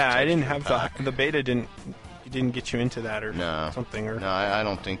high-res. Yeah, I didn't texture have pack. the beta. Didn't get you into that or No. something or No, I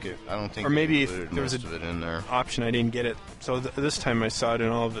don't think it. I don't think. Or maybe it if included there was most of it in there. option. I didn't get it. So this time I saw it in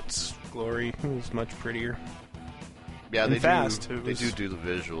all of its glory. It was much prettier. Yeah, and they fast. do. It They was- do the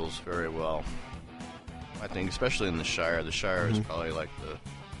visuals very well. I think, especially in the Shire. The Shire is probably like the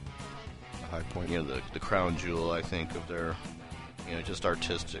high point. the crown jewel. I think of their just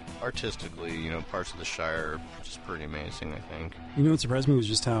artistically. Parts of the Shire are just pretty amazing. I think. You know what surprised me was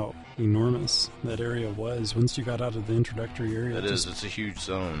just how enormous that area was. Once you got out of the introductory area, It it is. just It's a huge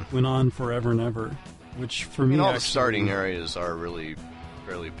zone. went on forever and ever. Which for I me, mean, all the actually, starting areas are really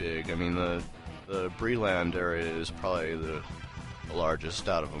fairly big. I mean, the Breland area is probably the largest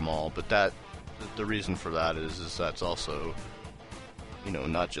out of them all. But the reason for that is that's also,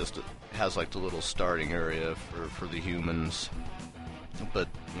 not just it has like the little starting area for the humans, but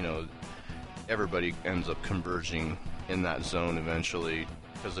everybody ends up converging in that zone eventually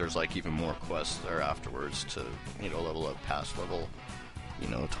because there's like even more quests there afterwards to level up past level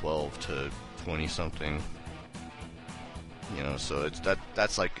 12 to 20 something. So it's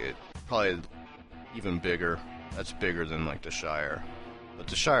that's like it probably even bigger. That's bigger than like the Shire. But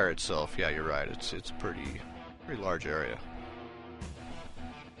the Shire itself, yeah, you're right. It's a pretty large area.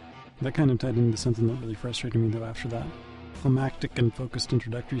 That kind of tied into something that really frustrated me, though, after that climactic and focused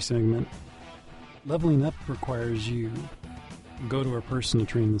introductory segment. Leveling up requires you go to a person to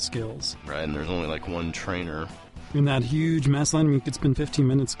train the skills. Right, and there's only like one trainer. In that huge mass line, you could spend 15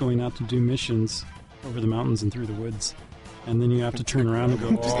 minutes going out to do missions over the mountains and through the woods. And then you have to turn around and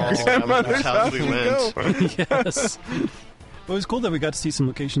go, That's how we went. yes. But it was cool that we got to see some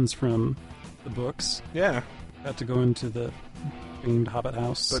locations from the books. Yeah. Got to go into the famed Hobbit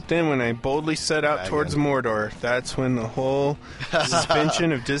house. But then when I boldly set out towards Mordor, that's when the whole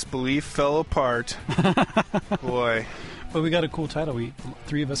suspension of disbelief fell apart. Boy. But we got a cool title.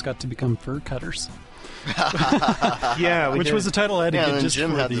 3 of us got to become fur cutters. Yeah, we Which did. was the title I had to Yeah, get and just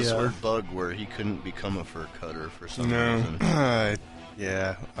Jim for had the... this weird bug where he couldn't become a fur cutter for some No. reason.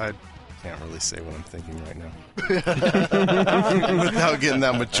 Yeah, I Can't really say what I'm thinking right now. Without getting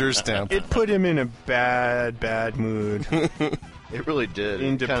that mature stamp. It put him in a bad mood. It really did.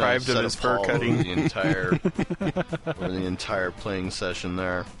 Being It kinda deprived of set his a fur pall cutting. over the entire playing session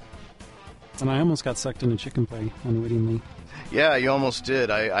there. And I almost got sucked into chicken play unwittingly. Yeah, you almost did.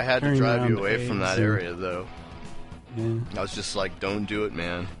 I had to Carrying drive you around away from eggs that and- area, though. Yeah. I was just like, don't do it,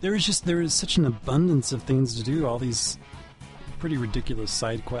 man. There is such an abundance of things to do. All these pretty ridiculous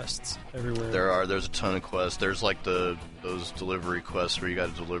side quests everywhere. There's a ton of quests. There's like those delivery quests where you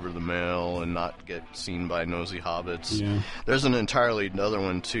got to deliver the mail and not get seen by nosy hobbits. Yeah. There's an entirely another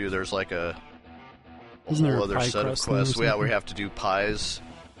one too. There's like a Isn't there whole a other pie set of quest thing or quests. Yeah, something? where you have to do pies.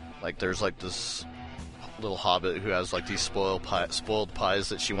 Like there's like this little hobbit who has like these spoiled pies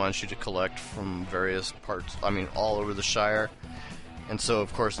that she wants you to collect from various parts. I mean, all over the Shire. And so,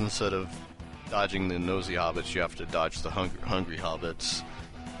 of course, instead of dodging the nosy hobbits, you have to dodge the hungry hobbits.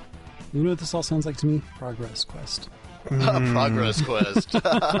 You know what this all sounds like to me? Progress quest. Progress quest.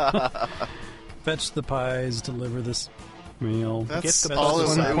 Fetch the pies, deliver this mail. That's Get the all.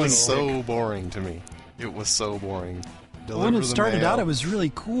 bus It one was point. so boring to me. It was so boring. When Deliver it the started mail, out, it was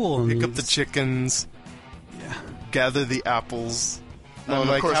really cool. pick up the chickens, Yeah. gather the apples. No, I'm and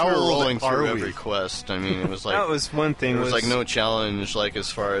like, of course, how we were old rolling are through we? every quest. I mean, it was like That was one thing. there was like no challenge, like as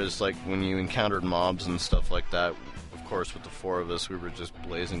far as like when you encountered mobs and stuff like that. Of course, with the four of us, we were just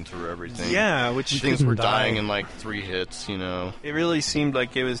blazing through everything. Yeah, which Things couldn't were die. dying in like 3 hits, you know. it really seemed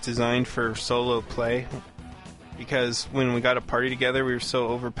like it was designed for solo play. Because when we got a party together, we were so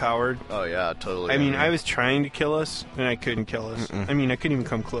overpowered. Oh yeah, totally. I mean, I was trying to kill us, and I couldn't kill us. I mean, I couldn't even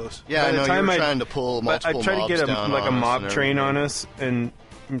come close. Yeah, By I the know you time were I'd- trying to pull But I multiple tried to mobs get down like a on us mob and train on everything. us, and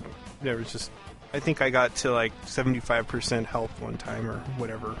there was just. I think I got to like 75% health one time or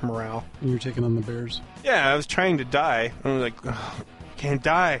whatever, morale. And you're taking on the bears. Yeah, I was trying to die. I was like, "Ugh, can't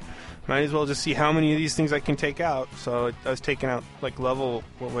die. Might as well just see how many of these things I can take out. So I was taking out like level,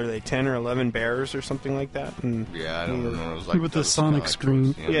 what were they, 10 or 11 bears or something like that. And Yeah, I don't remember. It was like With the that was sonic kinda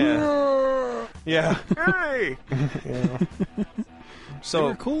scream. towards the end. yeah, yeah, hey. Yeah. They So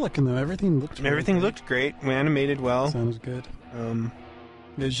were cool looking though. Everything looked really everything good. looked great. We animated well. Sounded good.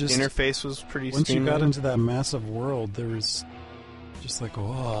 It was just Interface was pretty. once you got streamlined. into that massive world, there was just like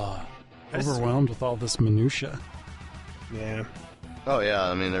I just- overwhelmed with all this minutia. Yeah. Oh yeah,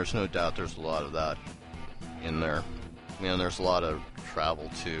 I mean, there's no doubt there's a lot of that in there. I mean, there's a lot of travel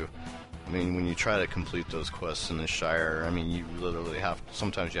too. I mean, when you try to complete those quests in the Shire, I mean, you literally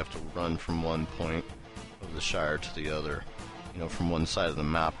sometimes you have to run from one point of the Shire to the other. You know, from one side of the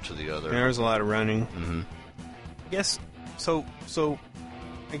map to the other. There was a lot of running. Hmm. I guess so.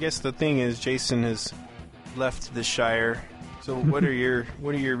 I guess the thing is, Jason has left the Shire. So what are your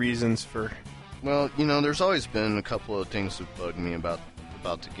reasons for? Well, you know, there's always been a couple of things that bugged me about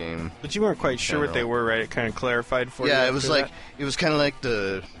the game. But you weren't quite sure what they were, right? It kind of clarified for you. Yeah, it was after like that? it was kind of like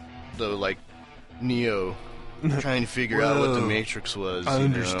the like Neo trying to figure out what the Whoa. Matrix was. I you know?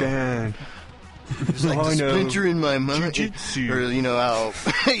 understand. It's like Oh, the I know. splinter in my mind. Jujitsu. Or, you know, how...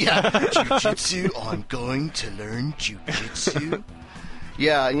 yeah, jujitsu. I'm going to learn jujitsu.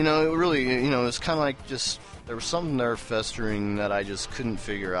 Yeah, you know, it really, you know, it's kind of like just... There was something there festering that I just couldn't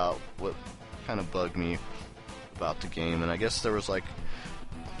figure out what kind of bugged me about the game. And I guess there was, like...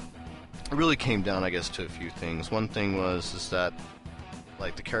 It really came down, I guess, to a few things. One thing is that,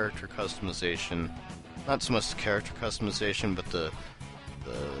 like, the character customization... Not so much the character customization, but the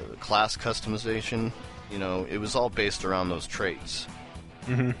class customization, you know, it was all based around those traits.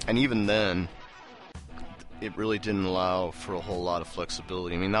 Mm-hmm. And even then, it really didn't allow for a whole lot of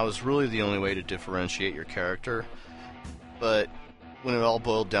flexibility. I mean, that was really the only way to differentiate your character. But when it all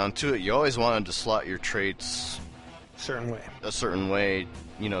boiled down to it, you always wanted to slot your traits Certain way. a certain way,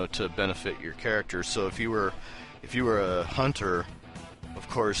 you know, to benefit your character. So if you were a hunter, of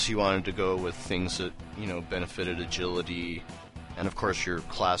course you wanted to go with things that, you know, benefited agility and of course your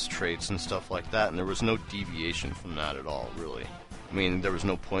class traits and stuff like that, and there was no deviation from that at all, really. I mean, there was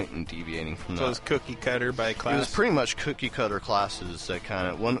no point in deviating from So that. it was cookie cutter by class. It was pretty much cookie cutter classes that kind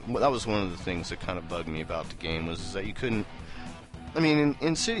of that was one of the things that kind of bugged me about the game was that you couldn't. I mean,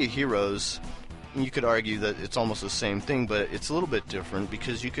 in City of Heroes, you could argue that it's almost the same thing, but it's a little bit different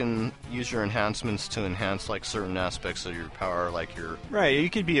because you can use your enhancements to enhance like certain aspects of your power, like your Right, you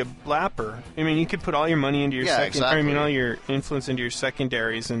could be a blapper. I mean, you could put all your money into your Yeah, exactly. all your influence into your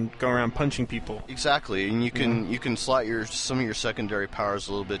secondaries and go around punching people. exactly, and you can slot some of your secondary powers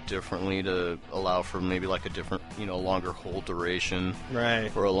a little bit differently to allow for maybe like a different, you know, longer hold duration. Right.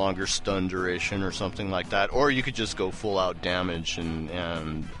 Or a longer stun duration or something like that. Or you could just go full out damage and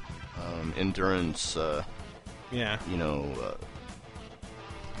endurance, Yeah. you know,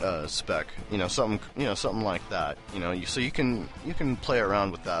 spec. Something like that. So you can play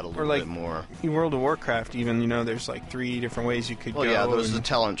around with that a little bit more. In World of Warcraft, even there's like 3 different ways you could go. Yeah, those are the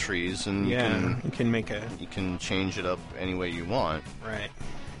talent trees, and you can change it up any way you want. Right.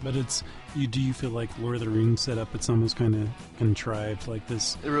 But do you feel like Lord of the Rings setup? It's almost kind of contrived, like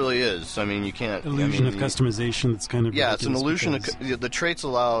this. It really is. I mean, you can't illusion of customization. That's kind of it's an illusion of the traits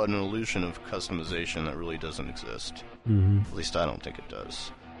allow an illusion of customization that really doesn't exist. Mm-hmm. At least I don't think it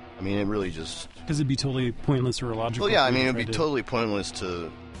does. I mean, it really just because it'd be totally pointless or illogical. Well, yeah, I mean, it'd be totally pointless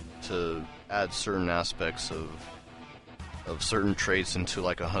to add certain aspects of certain traits into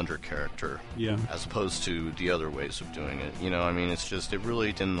like a hunter character, as opposed to the other ways of doing it. I mean, it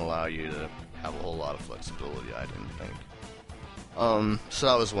really didn't allow you to have a whole lot of flexibility, I didn't think. So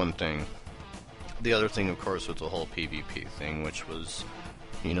that was one thing. The other thing, of course, was the whole PvP thing, which was,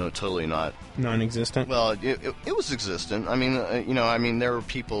 totally not non-existent. Well, it was existent. I mean, there were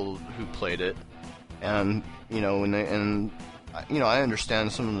people who played it, and I understand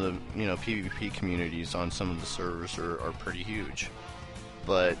some of the PvP communities on some of the servers are pretty huge,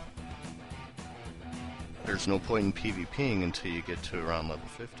 but there's no point in PvPing until you get to around level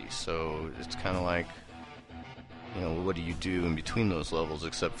 50. So it's kind of like, what do you do in between those levels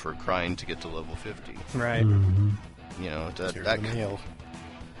except for grind to get to level 50? Right. Mm-hmm. Carry the mail.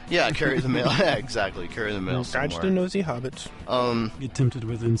 Yeah, carry the mail. Yeah, exactly. Carry the mail somewhere. Dodge the nosy hobbits. Get tempted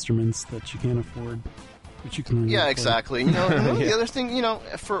with instruments that you can't afford. But you can exactly. The other thing,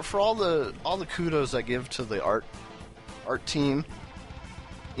 for all the kudos I give to the art team,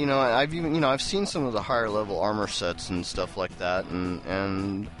 I've seen some of the higher level armor sets and stuff like that,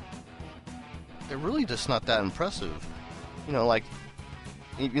 and they're really just not that impressive. Like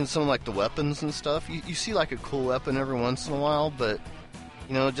even some like the weapons and stuff. You see like a cool weapon every once in a while, but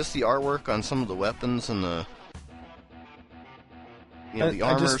just the artwork on some of the weapons and the the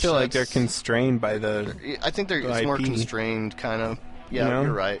armor I just feel sets, like they're constrained by the. I think it's IP. more constrained, kind of. Yeah,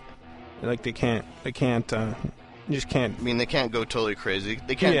 you're right. Like they can't. Just can't. I mean, they can't go totally crazy.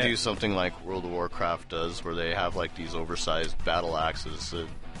 They can't do something like World of Warcraft does, where they have like these oversized battle axes that,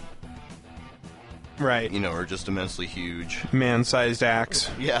 right, are just immensely huge. Man-sized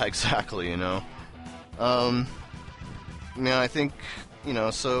axe. Yeah, exactly. I think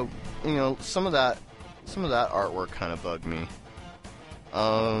so. Some of that artwork kind of bugged me.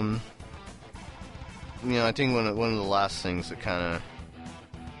 I think one of the last things that kind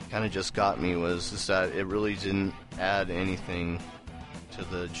of just got me was that it really didn't add anything to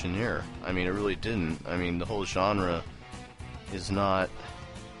the genre. I mean, it really didn't. I mean, the whole genre is not.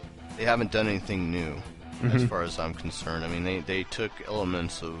 They haven't done anything new, as far as I'm concerned. I mean, they took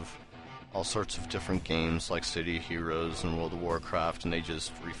elements of all sorts of different games like City of Heroes and World of Warcraft, and they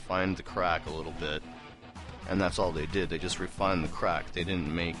just refined the crack a little bit. And that's all they did. They just refined the crack. They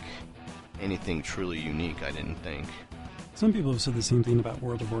didn't make anything truly unique, I didn't think. Some people have said the same thing about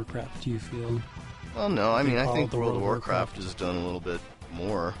World of Warcraft. Do you feel? Well, no. I mean, I think World of Warcraft has done a little bit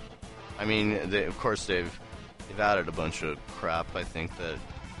more. I mean, of course, they've added a bunch of crap. I think that,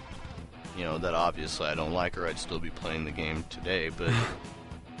 that obviously I don't like, or I'd still be playing the game today. But,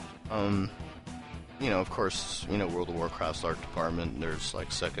 of course, World of Warcraft's art department, there's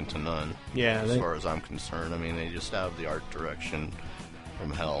like second to none. Yeah. As far as I'm concerned. I mean, they just have the art direction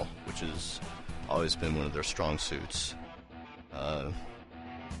from hell, which has always been one of their strong suits. I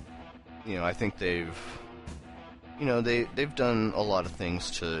think they've done a lot of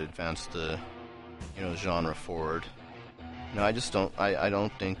things to advance the, genre forward. I just don't. I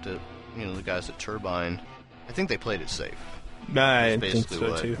don't think that the guys at Turbine. I think they played it safe. I think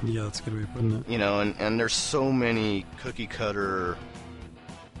so too. Yeah, that's a good way of putting it. And there's so many cookie cutter.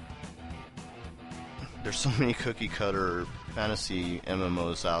 There's so many cookie cutter fantasy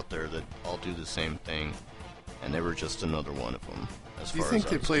MMOs out there that all do the same thing, and they were just another one of them. Do you think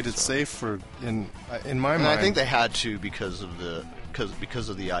they played it safe, or in my mind? I think they had to because of the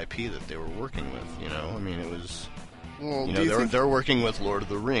IP that they were working with. I mean, it was. Well, they're working with Lord of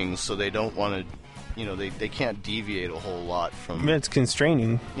the Rings, so they don't want to. They can't deviate a whole lot from. It's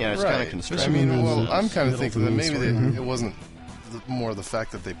constraining. Yeah, it's kind of constraining. I mean, I'm kind of thinking that maybe it wasn't more the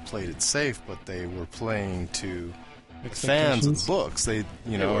fact that they played it safe, but they were playing to fans of the books. They,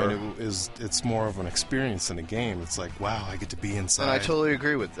 and it's more of an experience than a game. It's like, wow, I get to be inside. And I totally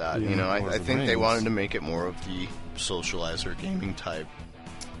agree with that. Yeah, I think they wanted to make it more of the socializer gaming type.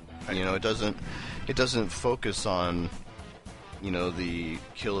 It doesn't focus on, the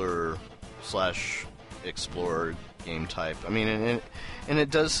killer / explorer game type. I mean, and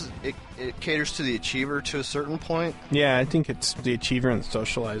it caters to the achiever to a certain point. Yeah, I think it's the achiever and the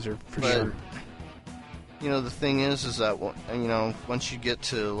socializer for sure. You know, the thing is that, you know, once you get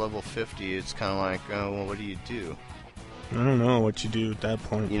to level 50, it's kind of like, oh, well, what do you do? I don't know what you do at that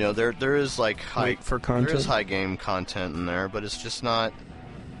point. You know, there is like Wait for content? There is high game content in there, but it's just not.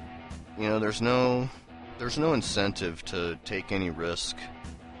 You know, there's no incentive to take any risk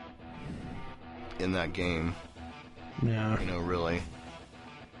in that game. Yeah. You know, really.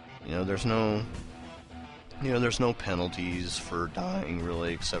 You know, there's no penalties for dying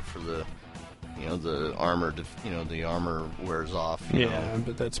really, except for the armor. The armor wears off. You know.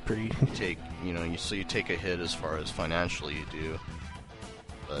 But that's pretty. You take a hit as far as financially you do,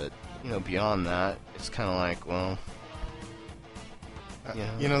 but you know, beyond that, it's kind of like, well,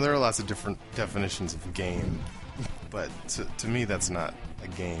 you know, there are lots of different definitions of game, but to me, that's not a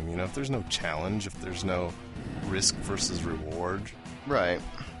game. You know, if there's no challenge, if there's no risk versus reward, right,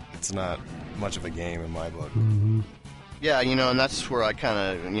 it's not much of a game in my book. Mm-hmm. Yeah, you know, and that's where I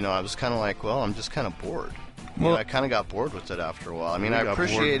kind of, you know, I was kind of like, well, I'm just kind of bored. You know, I kind of got bored with it after a while. I mean, I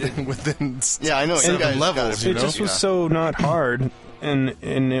appreciated within yeah, I know 7 levels. It just was so not hard, and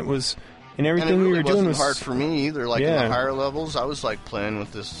it was, and everything and it really we were doing wasn't was hard for me either. Like in the higher levels, I was like playing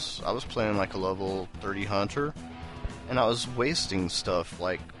with this. I was playing like a level 30 hunter, and I was wasting stuff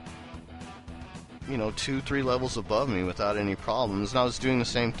like, you know, 2-3 levels above me without any problems. And I was doing the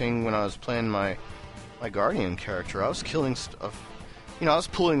same thing when I was playing my guardian character. I was killing stuff. You know, I was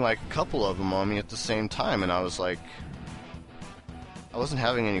pulling like a couple of them on me at the same time, and I was like, I wasn't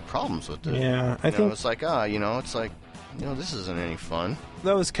having any problems with it. Yeah, I think it was like, you know, it's like, you know, this isn't any fun.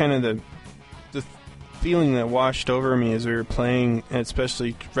 That was kind of the feeling that washed over me as we were playing,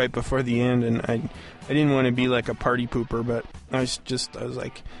 especially right before the end. And I didn't want to be like a party pooper, but I was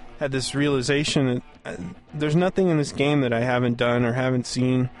like, had this realization that there's nothing in this game that I haven't done or haven't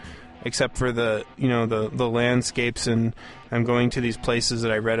seen, except for the landscapes, and I'm going to these places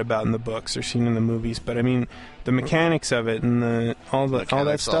that I read about in the books or seen in the movies. But I mean, the mechanics of it and all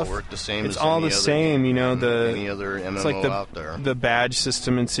that stuff, all work the same. It's as all the same, you know. Any other MMO it's like out there. The badge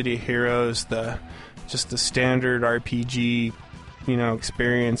system in City of Heroes, just the standard RPG, you know,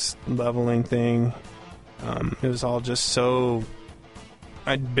 experience leveling thing. It was all just so.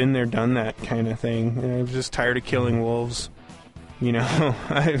 I'd been there, done that kind of thing. And I was just tired of killing wolves. You know,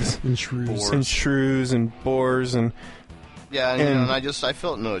 and shrews and boars and yeah, and I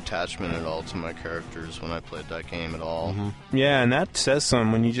felt no attachment at all to my characters when I played that game at all. Mm-hmm. Yeah, and that says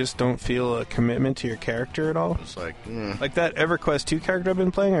something when you just don't feel a commitment to your character at all. It's like that EverQuest 2 character I've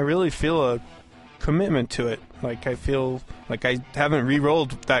been playing, I really feel a commitment to it. Like, I feel like I haven't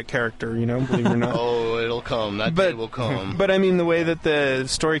re-rolled that character, you know, believe it or not. Oh, it'll come. That day will come. But I mean, the way that the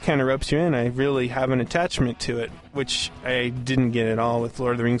story kind of ropes you in, I really have an attachment to it, which I didn't get at all with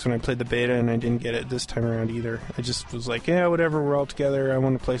Lord of the Rings when I played the beta, and I didn't get it this time around either. I just was like, yeah, whatever, we're all together. I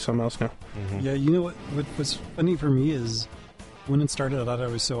want to play something else now. Mm-hmm. Yeah, you know what was funny for me is when it started out, I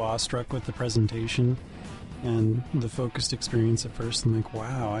was so awestruck with the presentation and the focused experience at first. I'm like,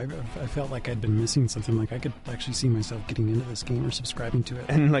 wow, I felt like I'd been missing something. Like I could actually see myself getting into this game or subscribing to it.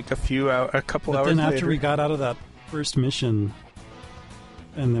 And like a couple hours later. But then after later, we got out of that first mission,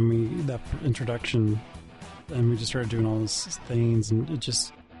 and then that introduction, and we just started doing all these things, and it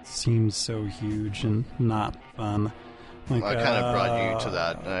just seemed so huge and not fun. Like, I kind of brought you to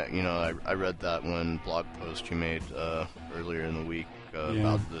that. You know, I read that one blog post you made earlier in the week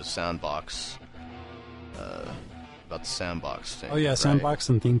about the sandbox. About the sandbox thing. Oh yeah, sandbox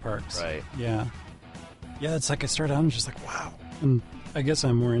and theme parks. Right. Yeah. Yeah, it's like I started out and just like, wow. And I guess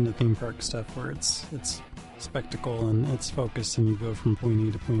I'm more into theme park stuff where it's spectacle and it's focused and you go from point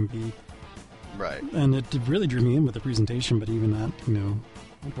A to point B. Right. And it really drew me in with the presentation, but even that, you know,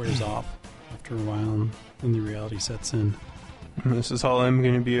 wears off after a while and the reality sets in. This is all I'm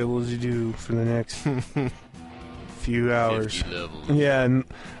going to be able to do for the next few hours. Yeah, and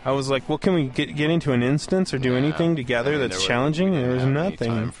I was like, well, can we get into an instance or do anything together that's challenging? There was nothing.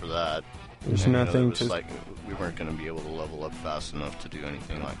 Time for that. There's nothing to. Like we weren't going to be able to level up fast enough to do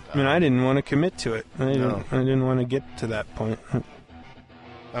anything like that. I mean, I didn't want to commit to it. I didn't want to get to that point.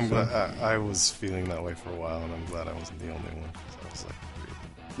 I'm glad I was feeling that way for a while, and I'm glad I wasn't the only one. So I was like,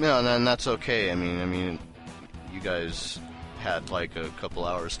 no, and that's okay. I mean, you guys had like a couple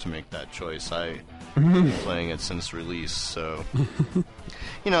hours to make that choice. I've been playing it since release, so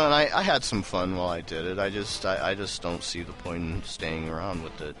you know, and I had some fun while I did it. I just don't see the point in staying around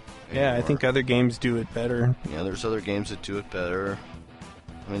with it anymore. Yeah, I think other games do it better. Yeah, there's other games that do it better.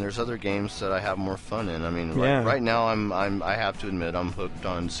 I mean, there's other games that I have more fun in. I mean, right now I have to admit I'm hooked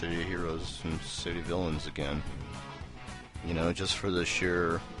on City of Heroes and City of Villains again. You know, just for the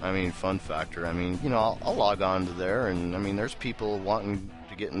sheer, fun factor. I mean, you know, I'll log on to there, and I mean, there's people wanting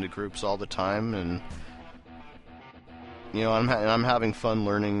to get into groups all the time, and You know, I'm having fun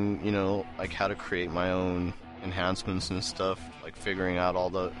learning, you know, like how to create my own enhancements and stuff, like figuring out all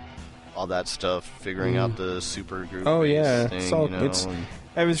that stuff, figuring out the super group. Oh yeah, thing, you know,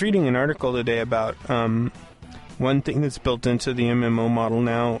 I was reading an article today about one thing that's built into the MMO model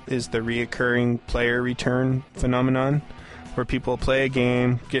now is the reoccurring player return phenomenon, where people play a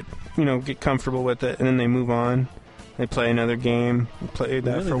game, get comfortable with it, and then they move on. They play another game, play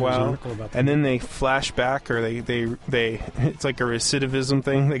that for a while, and then they flash back, or they it's like a recidivism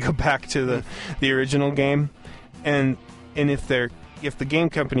thing. They go back to the original game, and if the game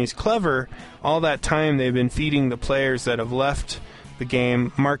company's clever, all that time they've been feeding the players that have left the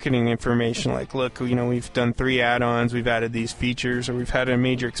game marketing information, like, look, you know, we've done 3 add-ons, we've added these features, or we've had a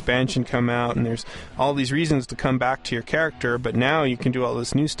major expansion come out, and there's all these reasons to come back to your character, but now you can do all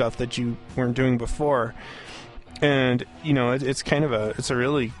this new stuff that you weren't doing before. And you know, it's kind of a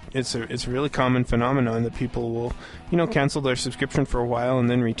really common phenomenon that people will, you know, cancel their subscription for a while and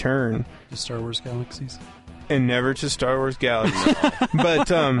then return to Star Wars Galaxies, and never to Star Wars Galaxies. but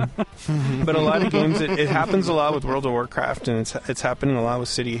a lot of games, it happens a lot with World of Warcraft, and it's happening a lot with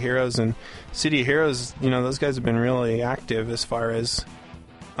City of Heroes. And City of Heroes, you know, those guys have been really active as far as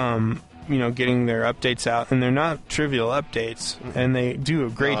you know, getting their updates out, and they're not trivial updates, and they do a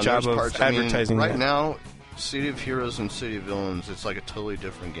great job of advertising. Right now, City of Heroes and City of Villains, it's like a totally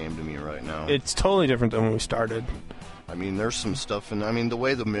different game to me right now. It's totally different than when we started. I mean, there's some stuff, and I mean, the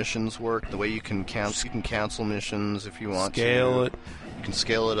way the missions work, the way you can cancel missions if you want to. Scale it. You can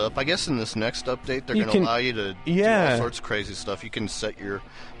scale it up. I guess in this next update, they're going to allow you to do all sorts of crazy stuff. You can set your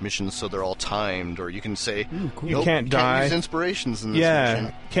missions so they're all timed, or you can say, cool. You can't die. Can't use inspirations in this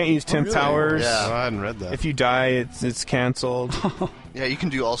mission. Can't use temp towers. Yeah. I hadn't read that. If you die, it's canceled. Yeah, you can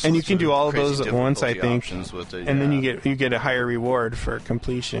do all sorts and you can do all of crazy those at once, I think. With it, and then you get a higher reward for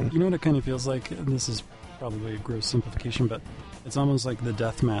completion. You know what it kind of feels like? This is probably a gross simplification, but it's almost like the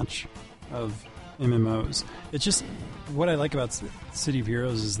deathmatch of MMOs. It's just what I like about City of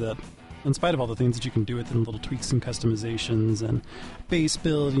Heroes is that, in spite of all the things that you can do with them, little tweaks and customizations and base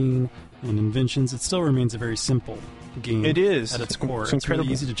building and inventions, it still remains a very simple game. It is at its core. It's really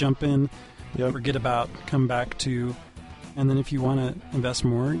easy to jump in, forget about, come back to. And then if you want to invest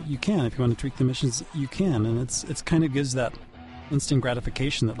more, you can. If you want to tweak the missions, you can. And it's kind of gives that instant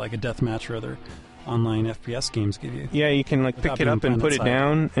gratification that like a deathmatch or other online FPS games give you. Yeah, you can like pick it up and put it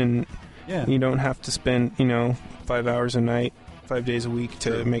down, and you don't have to spend 5 hours a night, 5 days a week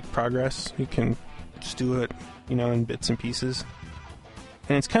to make progress. You can just do it, in bits and pieces.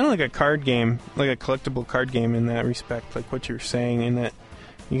 And it's kind of like a card game, like a collectible card game in that respect, like what you're saying, in that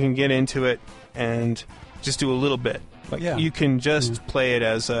you can get into it and just do a little bit. Like you can just play it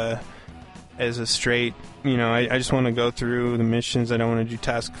as a straight, I just want to go through the missions. I don't want to do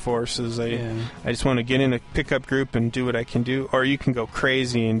task forces. I just want to get in a pickup group and do what I can do. Or you can go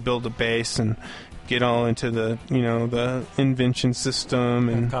crazy and build a base and get all into the, the invention system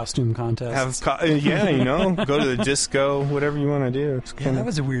and have costume contests. go to the disco, whatever you want to do. It's that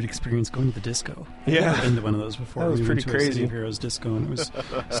was a weird experience going to the disco. I've never been to one of those before. That was pretty crazy. City of Heroes disco, and it was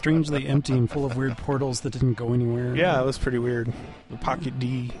strangely empty and full of weird portals that didn't go anywhere. Yeah, it was pretty weird. The Pocket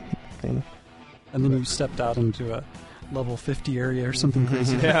D thing. And then you stepped out into a level 50 area or something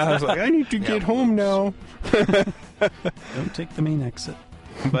crazy. Yeah, I was like, I need to get home now. Don't take the main exit.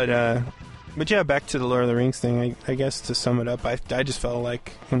 But yeah, back to the Lord of the Rings thing. I guess to sum it up, I just felt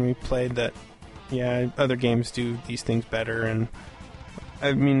like when we played that, other games do these things better. And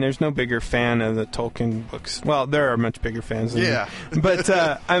I mean, there's no bigger fan of the Tolkien books. Well, there are much bigger fans than me. But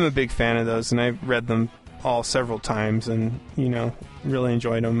I'm a big fan of those, and I've read them all several times and, really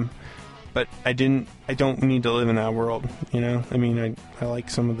enjoyed them. But I don't need to live in that world, I mean, I like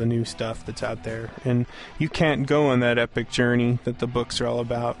some of the new stuff that's out there. And you can't go on that epic journey that the books are all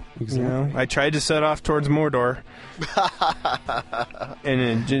about, I tried to set off towards Mordor, and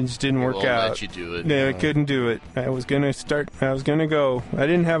it just didn't work out. Let you do it. Yeah, I couldn't do it. I was going to go. I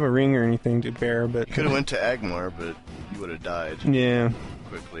didn't have a ring or anything to bear, but... You could have went to Agmar, but you would have died. Yeah.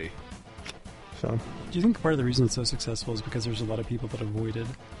 Quickly. So... Do you think part of the reason it's so successful is because there's a lot of people that avoided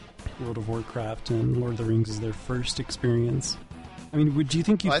World of Warcraft and Lord of the Rings as their first experience? I mean, do you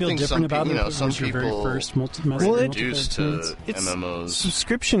think you feel different about it? Some people your very first introduced to MMOs.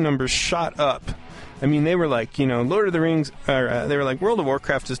 Subscription numbers shot up. I mean, they were like, Lord of the Rings, they were like, World of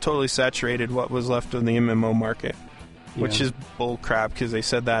Warcraft has totally saturated what was left of the MMO market, which is bull crap, because they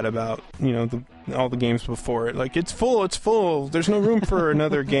said that about, all the games before it. Like, it's full, there's no room for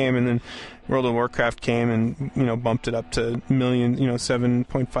another game. And then World of Warcraft came and, bumped it up to million,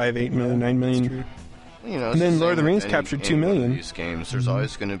 7.58 million, 9 million. You know, and then Lord of the Rings captured 2 million. These games, there's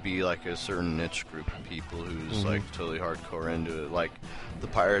always going to be like a certain niche group of people who's like totally hardcore into it. Like the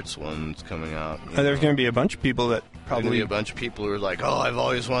Pirates one's coming out. There's going to be a bunch of people that probably a bunch of people who are like, "Oh, I've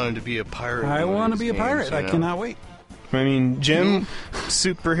always wanted to be a pirate. I want to be a pirate. I cannot wait." I mean, Jim,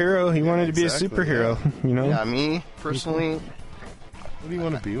 superhero. He wanted to be a superhero. Yeah. You know. Yeah, me personally. What do you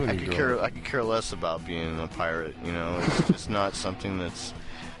want to be when you grow up? I could care less about being a pirate. You know, it's just not something that's.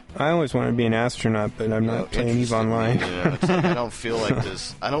 I always wanted to be an astronaut, but I'm not playing EVE Online. You know, it's like I don't feel like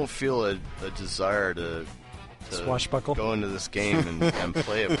this. I don't feel a desire to swashbuckle, go into this game and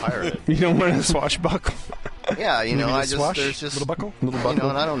play a pirate. You don't want to swashbuckle. Yeah, you know, there's just little buckle, you know,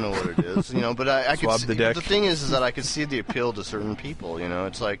 and I don't know what it is, you know, but I could Swab the deck. The thing is that I could see the appeal to certain people, you know.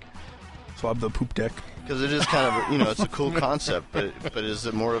 It's like Swab the poop deck. Because it is kind of, you know, it's a cool concept, but is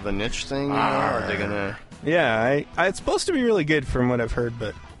it more of a niche thing? You know? Are they gonna? Yeah, it's supposed to be really good from what I've heard,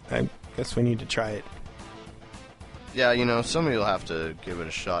 but I guess we need to try it. Yeah, you know, somebody will have to give it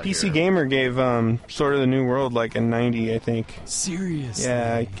a shot. PC here. Gamer gave Sword of the New World like a 90, I think. Seriously?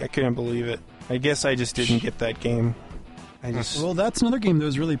 Yeah, I couldn't believe it. I guess I just didn't get that game. Well, that's another game that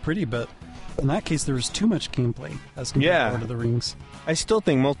was really pretty, but in that case, there was too much gameplay as compared to Lord of the Rings. I still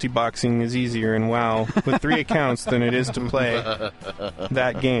think multi-boxing is easier in WoW with 3 accounts than it is to play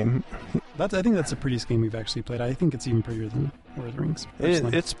that game. I think that's the prettiest game we've actually played. I think it's even prettier than Lord of the Rings.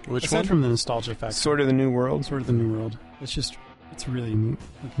 It's which one? From the nostalgia factor. Sword of the New World. Sword of the New World. It's a really neat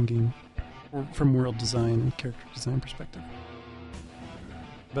looking game from world design and character design perspective.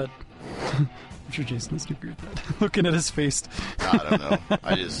 But I'm sure Jason doesn't agree with that. Looking at his face. I don't know.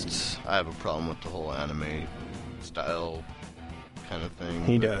 I have a problem with the whole anime style kind of thing.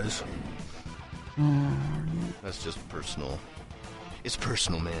 He does. That's just personal. It's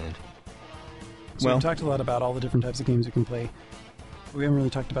personal, man. So we've talked a lot about all the different types of games you can play. We haven't really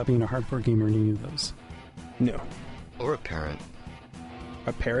talked about being a hardcore gamer in any of those. No. Or a parent.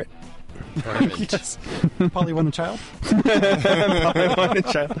 A parrot? Yes. Polly want a child? Polly want a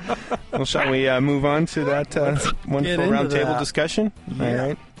child. Well, shall we move on to that wonderful roundtable discussion? Yeah. All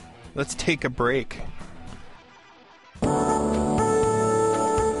right. Let's take a break.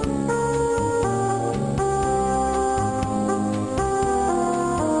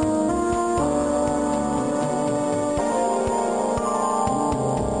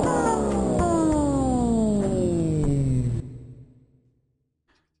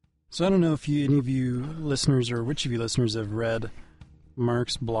 So I don't know if any of you listeners or which of you listeners have read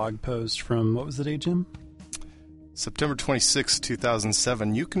Mark's blog post from, what was the date, Jim? September 26,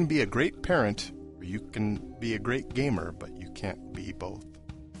 2007. You can be a great parent, or you can be a great gamer, but you can't be both.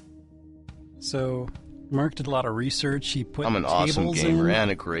 So Mark did a lot of research. He put I'm an awesome gamer and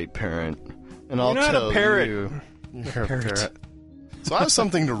a great parent. And I'll tell you. You're a parrot. So I have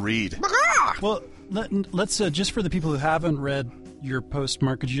something to read. Well, let's just for the people who haven't read your post,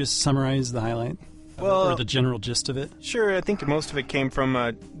 Mark, could you just summarize the highlight? Or the general gist of it? Sure. I think most of it came from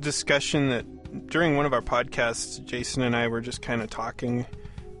a discussion that during one of our podcasts, Jason and I were just kind of talking.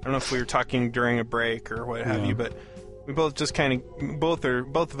 I don't know if we were talking during a break or what have you, but we both just kind of, both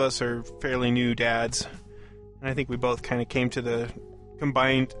of us are fairly new dads. And I think we both kind of came to the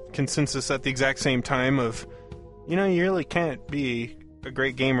combined consensus at the exact same time of, you know, you really can't be a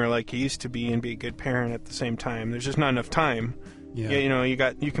great gamer like you used to be and be a good parent at the same time. There's just not enough time. Yeah, you know, you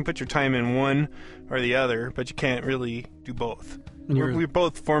can put your time in one or the other, but you can't really do both. We're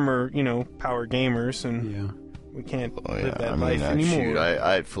both former, you know, power gamers, and we can't live that life anymore. Shoot,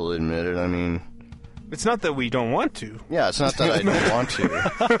 I fully admit it. I mean, it's not that we don't want to. Yeah, it's not that I don't want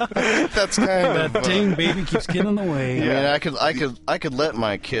to. That's kind of that dang baby keeps getting in the way. Yeah. I mean, I could let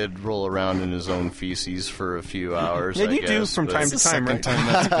my kid roll around in his own feces for a few hours. Yeah, you do from time to time, right? Time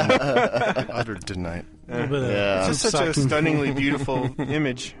that's been uttered tonight. Yeah. It's just such a stunningly beautiful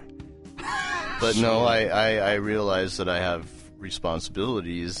image. But no, I realize that I have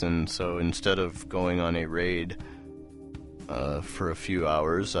responsibilities, and so instead of going on a raid for a few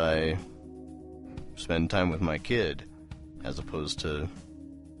hours, I spend time with my kid, as opposed to,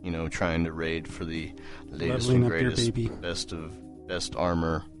 you know, trying to raid for the latest and greatest, best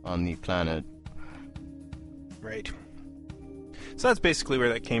armor on the planet. Right. So that's basically where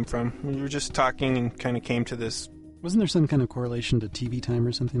that came from. We were just talking and kind of came to this. Wasn't there some kind of correlation to TV time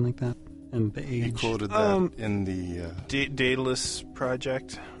or something like that? And the age? He quoted that in the... Daedalus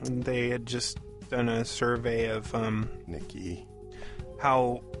Project. And they had just done a survey of... Nikki.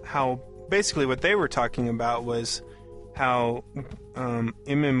 How basically what they were talking about was how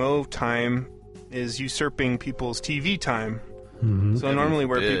MMO time is usurping people's TV time. Mm-hmm. So normally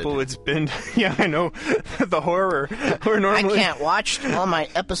where people would spend, yeah, I know, the horror. Where normally, I can't watch all my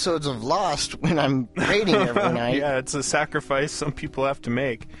episodes of Lost when I'm raiding every night. Yeah, it's a sacrifice some people have to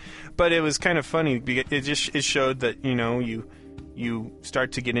make. But it was kind of funny. It showed that, you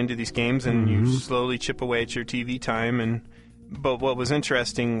start to get into these games and you slowly chip away at your TV time. But what was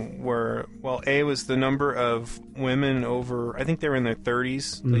interesting was the number of women over, I think they were in their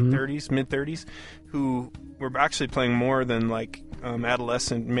 30s, late 30s, mid-30s, who were actually playing more than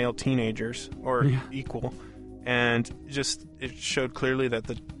adolescent male teenagers or equal. And just it showed clearly that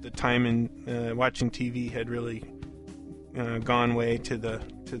the time in watching TV had really gone way to the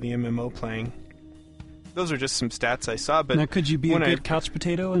MMO playing. Those are just some stats I saw. But now, could you be a good couch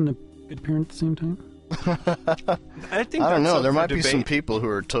potato and a good parent at the same time? I don't know. There might be some people who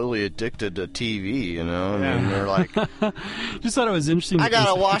are totally addicted to TV, and they're like, just thought it was interesting. I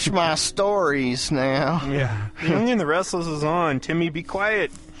gotta watch my stories now. Yeah, Young and the Restless is on. Timmy, be quiet.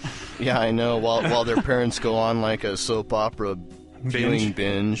 Yeah, I know. While their parents go on like a soap opera viewing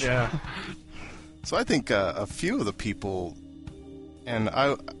binge. Yeah. So I think a few of the people, and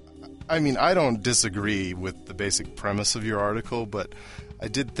I mean, I don't disagree with the basic premise of your article, but I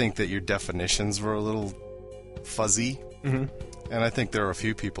did think that your definitions were a little fuzzy. Mm-hmm. And I think there are a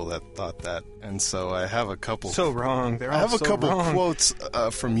few people that thought that. And so I have a couple... So wrong. They're all I have so a couple wrong. quotes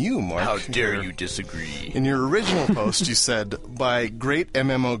from you, Mark. How dare you disagree? In your original post, you said, by great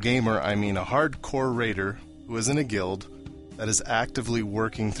MMO gamer, I mean a hardcore raider who is in a guild that is actively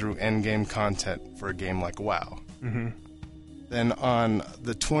working through endgame content for a game like WoW. Mm-hmm. Then on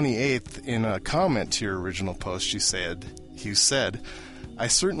the 28th, in a comment to your original post, you said, I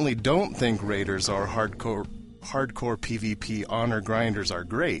certainly don't think raiders or hardcore PvP honor grinders are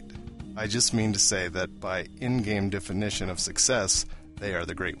great. I just mean to say that by in-game definition of success, they are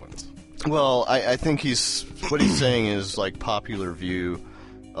the great ones. Well, I think what he's saying is like popular view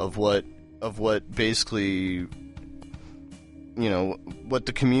of what basically, what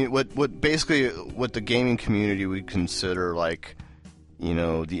the gaming community would consider like,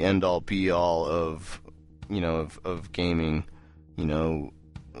 the end all be all of gaming,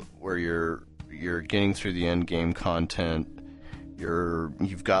 where you're getting through the end game content,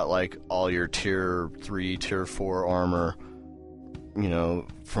 you've got like all your tier 3, tier 4 armor,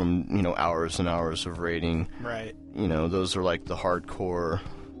 from hours and hours of raiding. Right. Those are like the hardcore.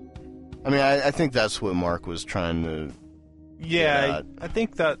 I mean, I think that's what Mark was trying to. Yeah, I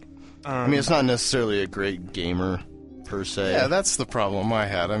think that. I mean, it's not necessarily a great gamer per se. Yeah, that's the problem I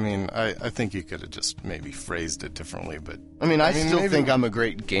had. I mean, I think you could have just maybe phrased it differently, but I still think I'm a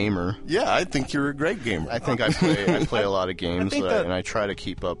great gamer. Yeah, I think you're a great gamer. I think I play a lot of games, and I try to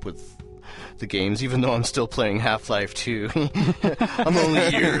keep up with the games, even though I'm still playing Half-Life 2. I'm only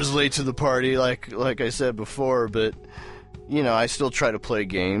years late to the party, like I said before, but I still try to play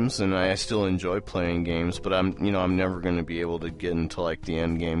games, and I still enjoy playing games, but I'm never going to be able to get into like the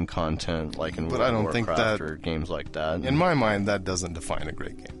end game content, like in World of Warcraft or games like that. In my mind, that doesn't define a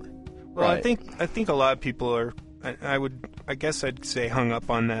great gamer. Well, right. I think a lot of people are. I guess I'd say hung up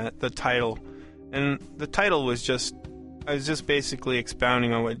on the title, and the title was just. I was just basically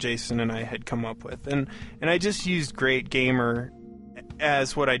expounding on what Jason and I had come up with, and I just used great gamer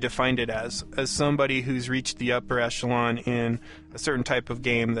as what I defined it as somebody who's reached the upper echelon in a certain type of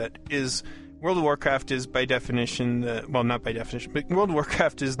game that is. World of Warcraft is by definition not by definition, but World of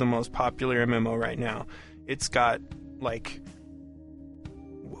Warcraft is the most popular MMO right now. It's got like,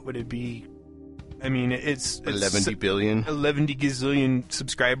 what would it be? I mean, it's 11 billion. 11 gazillion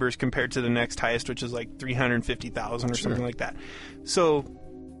subscribers compared to the next highest, which is like 350,000 or something like that. So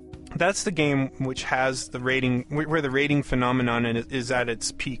that's the game which has the rating, where the rating phenomenon is at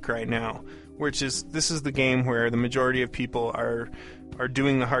its peak right now. This is the game where the majority of people are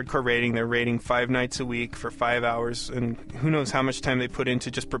doing the hardcore raiding. They're raiding 5 nights a week for 5 hours, and who knows how much time they put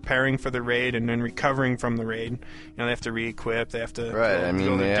into just preparing for the raid and then recovering from the raid. They have to re-equip. They have to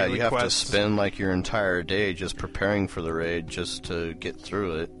you have to spend like your entire day just preparing for the raid just to get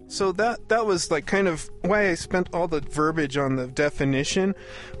through it. So that was like kind of why I spent all the verbiage on the definition.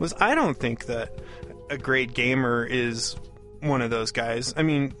 Was I don't think that a great gamer is one of those guys. I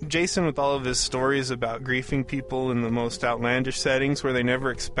mean, Jason, with all of his stories about griefing people in the most outlandish settings where they never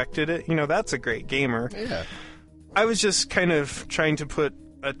expected it, that's a great gamer. Yeah. I was just kind of trying to put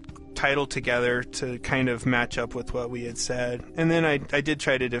a title together to kind of match up with what we had said. And then I did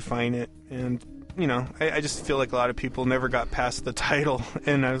try to define it, and I just feel like a lot of people never got past the title,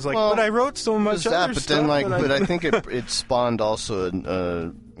 and I was like, but I wrote so much other stuff. But I think it spawned also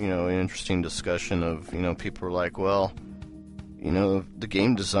an interesting discussion of, people were like, well, the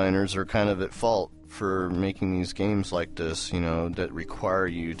game designers are kind of at fault for making these games like this, that require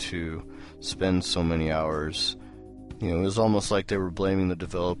you to spend so many hours. It was almost like they were blaming the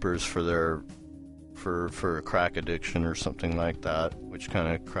developers for their for a crack addiction or something like that, which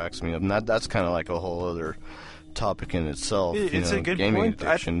kind of cracks me up. And that's kind of like a whole other topic in itself. It's a good point.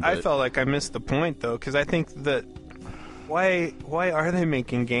 I felt like I missed the point, though, because I think that why are they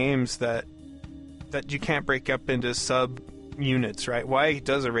making games that you can't break up into sub-units, right? Why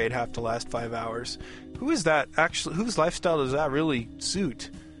does a raid have to last 5 hours? Whose lifestyle does that really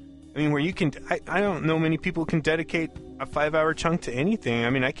suit? I mean, where you can... I don't know many people can dedicate a 5-hour chunk to anything. I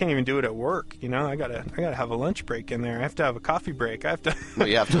mean, I can't even do it at work, I gotta have a lunch break in there. I have to have a coffee break. I have to... Well,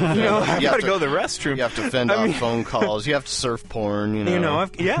 you have to... I gotta go to the restroom. You have to fend off phone calls. You have to surf porn, I mean,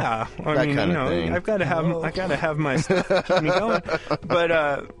 I've got to have my stuff to keep me going.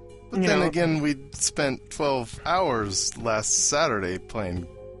 But then again, we spent 12 hours last Saturday playing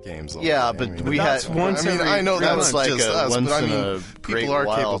games. Yeah, but we had once. I know that was like just a us, once but in a great people are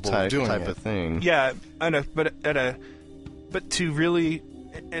while capable of doing type it. of thing. Yeah, I know, but to really,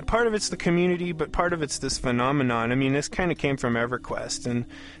 and part of it's the community, but part of it's this phenomenon. I mean, this kind of came from EverQuest, and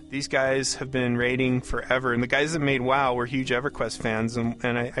these guys have been raiding forever. And the guys that made WoW were huge EverQuest fans, and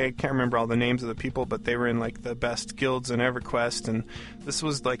I can't remember all the names of the people, but they were in like the best guilds in EverQuest, and this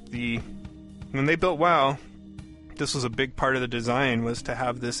was like when they built WoW. This was a big part of the design, was to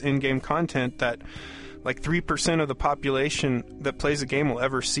have this in-game content that like 3% of the population that plays the game will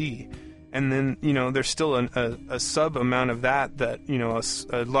ever see. And then, there's still a sub amount of that,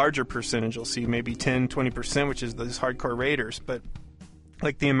 a larger percentage will see, maybe 10, 20%, which is these hardcore raiders. But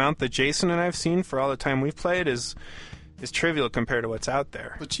like the amount that Jason and I have seen for all the time we've played is trivial compared to what's out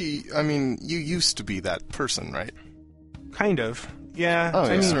there. But you used to be that person, right? Kind of. Yeah. Oh,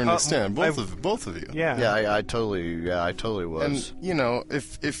 to a certain extent. Both of you. Yeah. Yeah, I totally was.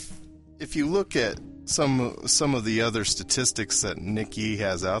 And if you look at some of the other statistics that Nikki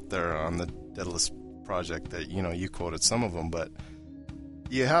has out there on the Daedalus project, that you quoted some of them, but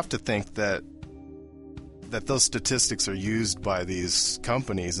you have to think that those statistics are used by these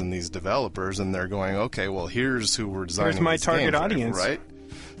companies and these developers, and they're going, okay, well, here's who we're designing. Here's my target audience, right?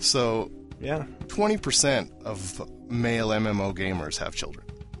 So, yeah, 20% of male MMO gamers have children.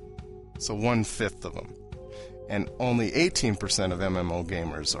 So 1/5 of them. And only 18% of MMO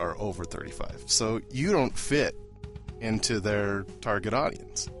gamers are over 35. So you don't fit into their target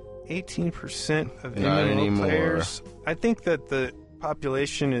audience. 18% of Not MMO anymore. players. I think that the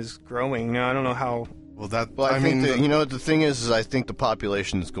population is growing. Now, I don't know how. I think that, the thing is I think the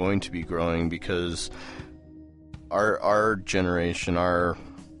population is going to be growing because our generation, our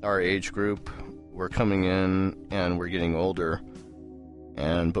age group, we're coming in and we're getting older,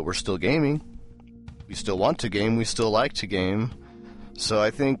 but we're still gaming. We still want to game. We still like to game. So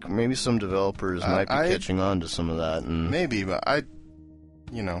I think maybe some developers might be catching on to some of that. And maybe, but I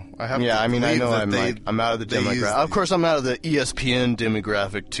have. Yeah, to I mean, I know believe I'm out of the demographic. Of course, I'm out of the ESPN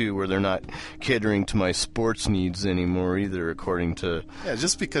demographic too, where they're not catering to my sports needs anymore either. According to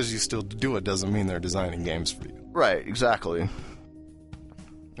just because you still do it doesn't mean they're designing games for you. Right, exactly.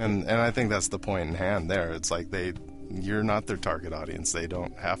 And I think that's the point in hand there. It's like you're not their target audience. They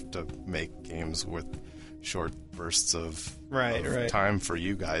don't have to make games with short bursts of time for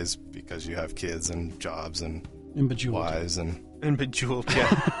you guys because you have kids and jobs and wives and Bejeweled,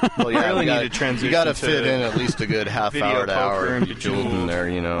 yeah. Well, yeah, really need to transition. You got to fit in at least a good half hour to hour and Bejeweled in there,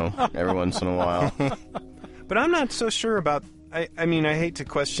 every once in a while. But I'm not so sure about. I mean, I hate to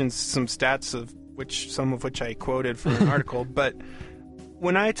question some stats some of which I quoted from an article, but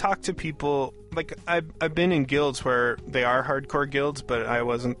when I talk to people, like I've been in guilds where they are hardcore guilds, but I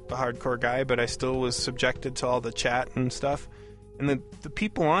wasn't the hardcore guy, but I still was subjected to all the chat and stuff. And the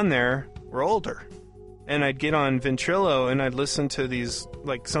people on there were older. And I'd get on Ventrilo and I'd listen to these,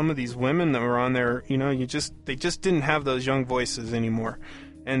 like some of these women that were on there, they just didn't have those young voices anymore.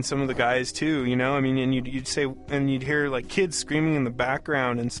 And some of the guys too, I mean, and you'd say, and you'd hear like kids screaming in the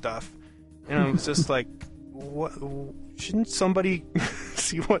background and stuff. And I was just like, what? Shouldn't somebody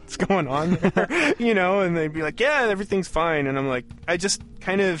see what's going on there? And they'd be like, yeah, everything's fine. And I'm like, I just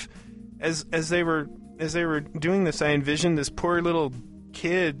kind of, as they were doing this, I envisioned this poor little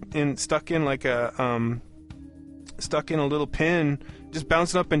kid stuck in a little pin, just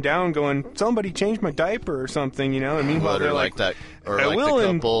bouncing up and down, going, "Somebody change my diaper" or something, And meanwhile, they're like that, or I like will,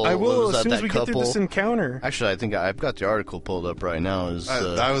 the couple. I will as soon as we couple? get through this encounter. Actually, I think I've got the article pulled up right now.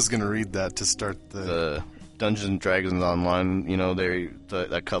 I was going to read that to start the Dungeons and Dragons Online.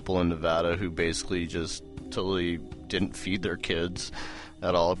 That couple in Nevada who basically just totally didn't feed their kids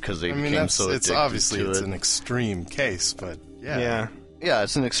at all because they became so addicted obviously to it's it. an extreme case, but yeah. Yeah,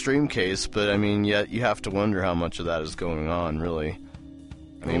 it's an extreme case, but I mean, yet you have to wonder how much of that is going on, really.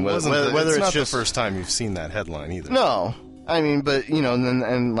 I mean, whether it's not just the first time you've seen that headline either. No, I mean, but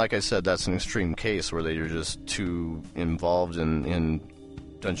and like I said, that's an extreme case where they're just too involved in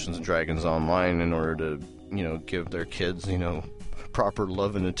Dungeons and Dragons Online in order to give their kids proper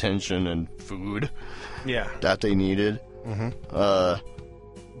love and attention and food. Yeah, that they needed. Mm-hmm.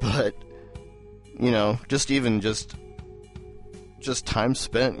 But just time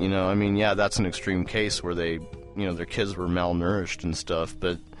spent. I mean, yeah, that's an extreme case where they their kids were malnourished and stuff,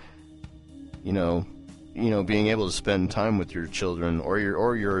 but being able to spend time with your children or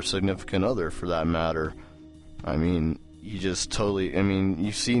your significant other for that matter. I mean, you just totally. I mean,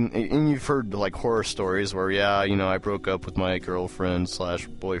 you've seen and you've heard like horror stories where I broke up with my girlfriend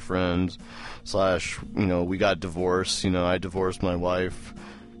 / boyfriend / we got divorced. I divorced my wife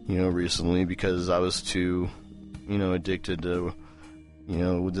recently because I was too addicted to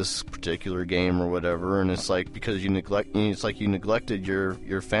this particular game or whatever, and it's like because you neglected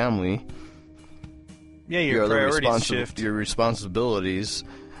your family. Yeah, your priorities shift. Your responsibilities,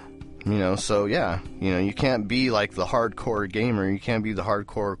 so yeah, you can't be like the hardcore gamer. You can't be the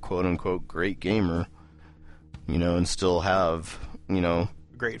hardcore quote-unquote great gamer, and still have, a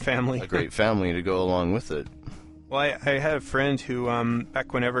great family. A great family to go along with it. Well, I had a friend who,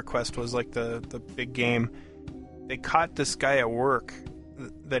 back when EverQuest was like the big game, they caught this guy at work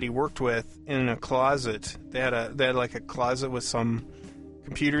that he worked with in a closet. They had like a closet with some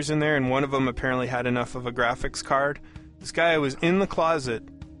computers in there, and one of them apparently had enough of a graphics card. This guy was in the closet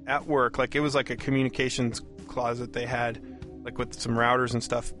at work, like it was like a communications closet they had, like with some routers and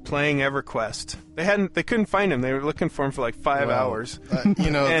stuff, playing EverQuest. They couldn't find him. They were looking for him for like 5 hours.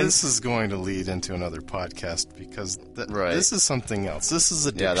 This is going to lead into another podcast because this is something else. This is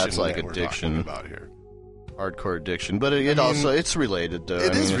addiction. Yeah, that's like that addiction we're talking about here. Hardcore addiction, but it's related though.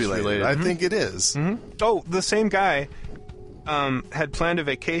 It is related. I think it is. Mm-hmm. Oh, the same guy had planned a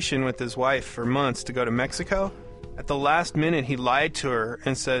vacation with his wife for months to go to Mexico. At the last minute, he lied to her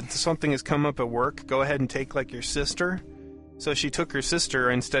and said, something has come up at work. Go ahead and take like your sister. So she took her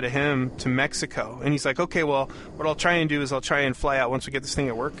sister instead of him to Mexico. And he's like, okay, well, what I'll try and do is I'll try and fly out once we get this thing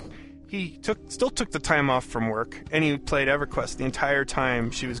at work. He still took the time off from work, and he played EverQuest the entire time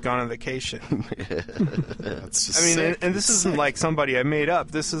she was gone on vacation. That's just and this isn't like somebody I made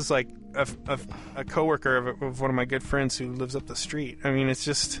up. This is like a coworker of one of my good friends who lives up the street. I mean, it's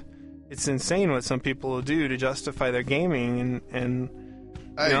insane what some people will do to justify their gaming, and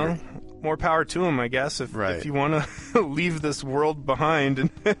more power to them, I guess, if you want to leave this world behind and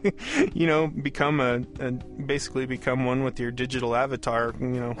basically become one with your digital avatar,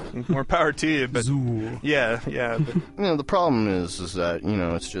 more power to you. But yeah. But, the problem is that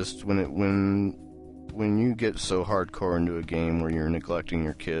it's just when you get so hardcore into a game where you're neglecting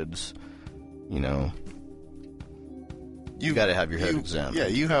your kids, you got to have your head examined. Yeah,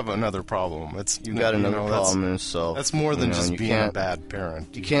 you have another problem. You got another problem in itself. That's more than just being a bad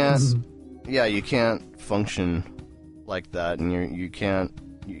parent. You can't. Yeah, you can't function like that, and you can't.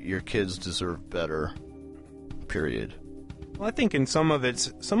 Your kids deserve better. Period. Well, I think in some of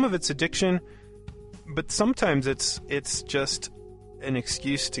it's addiction, but sometimes it's just an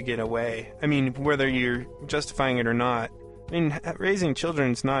excuse to get away. I mean, whether you're justifying it or not. I mean, raising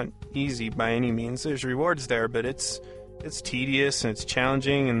children is not easy by any means. There's rewards there, but it's tedious and it's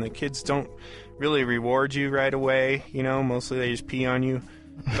challenging, and the kids don't really reward you right away. Mostly they just pee on you.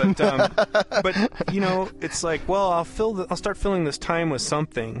 But it's like, well, I'll start filling this time with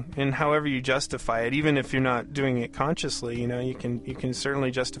something, and however you justify it, even if you're not doing it consciously, you can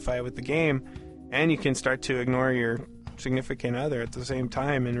certainly justify it with the game, and you can start to ignore your significant other at the same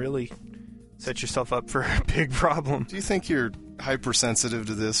time, and really set yourself up for a big problem. Do you think you're hypersensitive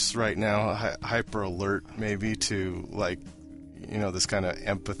to this right now? Hyper alert, maybe, to this kind of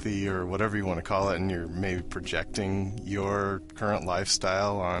empathy or whatever you want to call it, and you're maybe projecting your current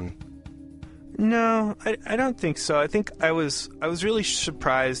lifestyle on? No, I don't think so. I think I was really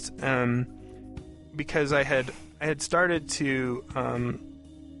surprised because I had started to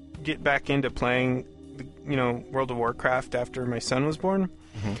get back into playing World of Warcraft after my son was born.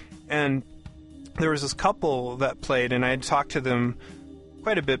 Mm-hmm. And there was this couple that played, and I had talked to them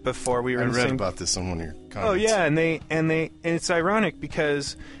quite a bit before we were. I read about this on one of your comments. Oh yeah, and it's ironic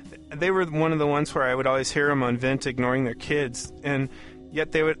because they were one of the ones where I would always hear them on Vent ignoring their kids, and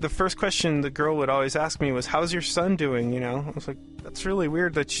yet the first question the girl would always ask me was, "How's your son doing?" I was like, that's really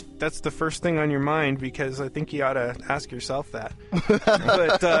weird that's the first thing on your mind, because I think you ought to ask yourself that.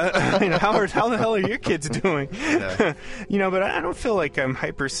 But how the hell are your kids doing? Yeah. But I don't feel like I'm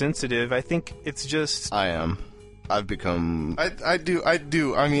hypersensitive. I think it's just I am. I've become. I do.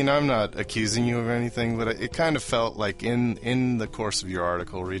 I mean, I'm not accusing you of anything, but it kind of felt like in the course of your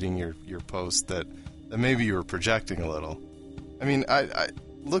article, reading your post, that maybe you were projecting a little. I mean, I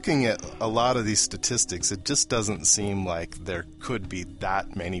looking at a lot of these statistics, it just doesn't seem like there could be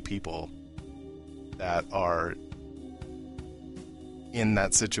that many people that are in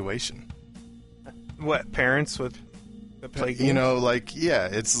that situation. What, parents with the play games? You know, like, yeah,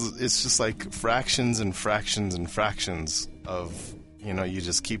 it's just like fractions and fractions and fractions of, you know, you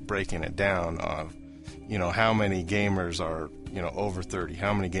just keep breaking it down of, you know, how many gamers are, you know, over 30,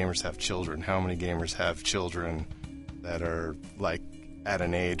 how many gamers have children, how many gamers have children that are, like, at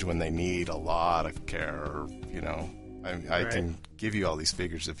an age when they need a lot of care, or, you know, I can give you all these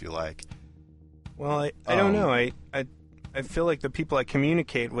figures if you like. Well, I don't know. I feel like the people I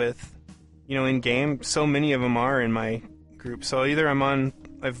communicate with, you know, in game, so many of them are in my group. So either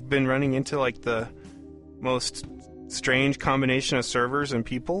I've been running into like the most strange combination of servers and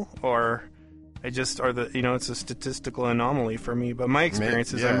people, or I just are it's a statistical anomaly for me. But my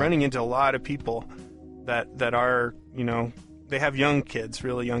experience is I'm running into a lot of people that are, you know, they have young kids,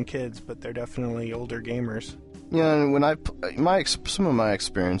 really young kids, but they're definitely older gamers. Yeah, and when some of my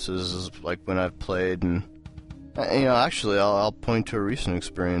experiences is like when I've played, and you know, actually, I'll point to a recent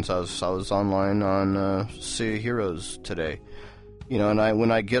experience. I was online on Sea of Heroes today, you know, and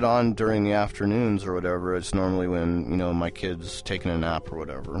when I get on during the afternoons or whatever, it's normally when, you know, my kid's taking a nap or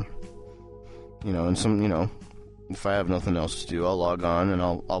whatever, you know, and some, you know, if I have nothing else to do, I'll log on and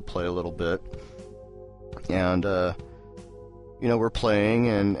I'll play a little bit, and you know, we're playing,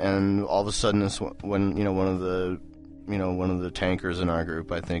 and all of a sudden, when, you know, one of the tankers in our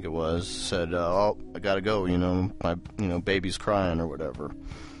group, I think it was, said, "Oh, I gotta go. You know, my baby's crying or whatever,"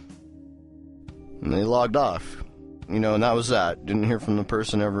 and they logged off. You know, and that was that. Didn't hear from the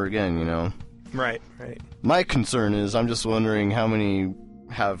person ever again. You know. Right. My concern is, I'm just wondering how many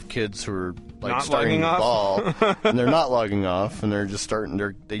have kids who are like not starting logging to off. ball, and they're not logging off, and they're just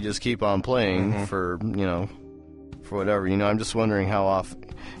they just keep on playing for, you know, for whatever, you know. I'm just wondering how often,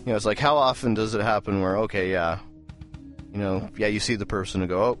 you know, it's like, how often does it happen where, okay, yeah, you know, yeah, you see the person and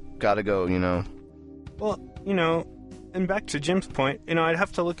go, oh, gotta go, you know. Well, you know, and back to Jim's point, you know, I'd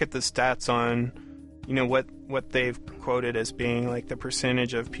have to look at the stats on, you know, what they've quoted as being like the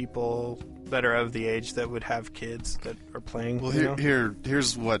percentage of people that are of the age that would have kids that are playing. Well,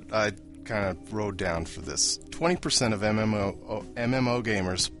 here's what I kind of wrote down for this. 20% of MMO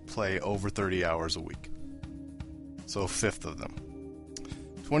gamers play over 30 hours a week. So a fifth of them.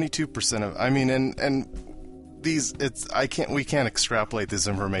 22% of, I mean, and these, we can't extrapolate this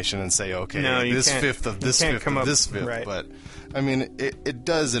information and say, okay, this fifth of this fifth of this fifth, right. But I mean, it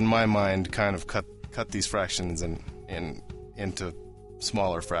does, in my mind, kind of cut these fractions into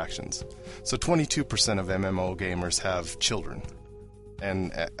smaller fractions. So 22% of MMO gamers have children,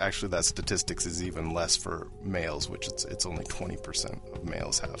 and actually that statistics is even less for males, which it's only 20% of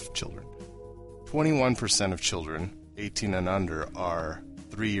males have children. 21% of children 18 and under are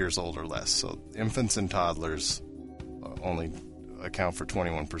 3 years old or less. So infants and toddlers only account for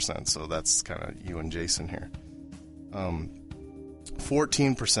 21%. So that's kind of you and Jason here.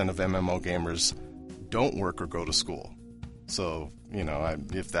 14% of MMO gamers don't work or go to school. So, you know,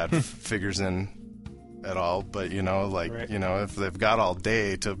 if that figures in at all, but, you know, like, right. You know, if they've got all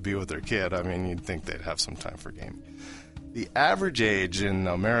day to be with their kid, I mean, you'd think they'd have some time for gaming. The average age in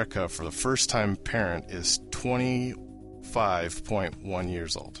America for the first-time parent is 25.1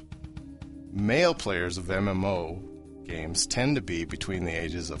 years old. Male players of MMO games tend to be between the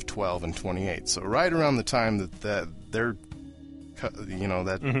ages of 12 and 28. So right around the time that they're, you know,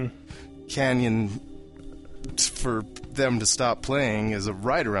 that canyon for them to stop playing is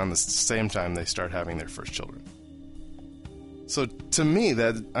right around the same time they start having their first children. So to me,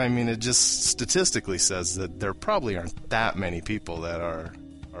 that, I mean, it just statistically says that there probably aren't that many people that are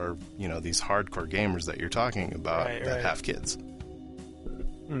you know, these hardcore gamers that you're talking about that have kids.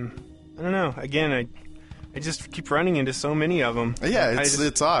 I don't know. Again, I just keep running into so many of them. Yeah,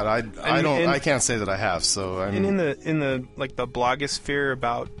 it's odd. I can't say that I have. So I mean, and in the like the blogosphere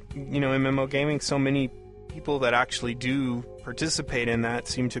about, you know, MMO gaming, so many people that actually do participate in that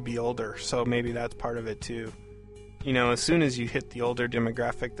seem to be older. So maybe that's part of it too. You know, as soon as you hit the older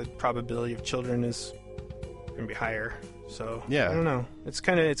demographic, the probability of children is going to be higher. So yeah, I don't know. It's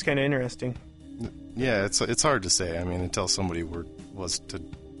kind of interesting. Yeah, it's hard to say. I mean, until somebody was to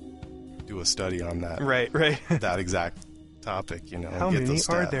do a study on that, right, that exact topic, you know. How get many those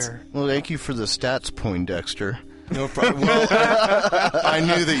stats. Are there? Well, thank you for the stats, Poindexter. No problem. Well, I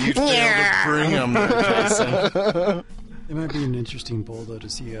knew that you'd be able to bring them there, Jason. It might be an interesting poll, though, to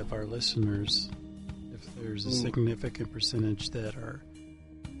see if our listeners, there's a significant percentage that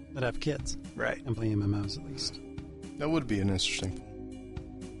have kids. Right. And play MMOs at least. That would be an interesting.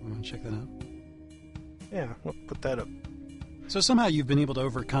 I want to check that out. Yeah, we'll put that up. So somehow you've been able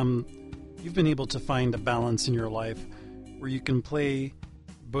to find a balance in your life where you can play,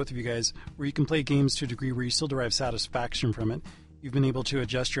 both of you guys, where you can play games to a degree where you still derive satisfaction from it. You've been able to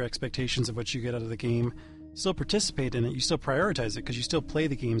adjust your expectations of what you get out of the game, still participate in it, you still prioritize it because you still play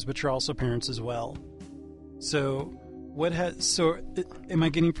the games, but you're also parents as well. So am I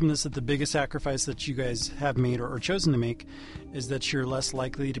getting from this that the biggest sacrifice that you guys have made or chosen to make is that you're less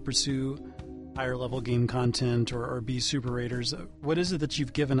likely to pursue higher level game content or be super raiders? What is it that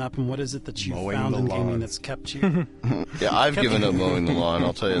you've given up, and what is it that you've found in gaming that's kept you? Yeah, I've given up mowing the lawn,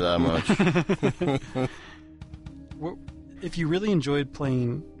 I'll tell you that much. If you really enjoyed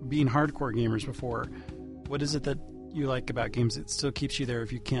being hardcore gamers before, what is it that you like about games that still keeps you there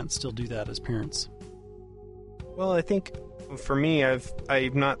if you can't still do that as parents? Well, I think for me, I'm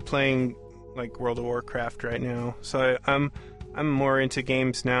not playing like World of Warcraft right now, so I'm more into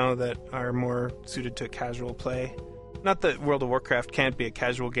games now that are more suited to casual play. Not that World of Warcraft can't be a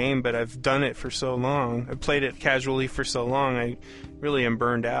casual game, but I've done it for so long. I've played it casually for so long. I really am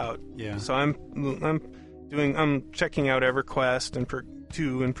burned out. Yeah. So I'm checking out EverQuest and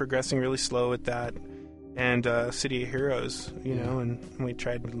progressing really slow at that, and City of Heroes, you know, and we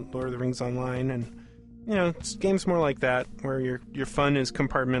tried Lord of the Rings Online, and it's games more like that where your fun is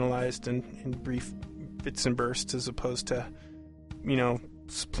compartmentalized and in brief bits and bursts as opposed to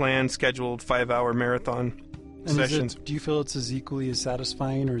planned, scheduled 5-hour marathon sessions. Do you feel it's as equally as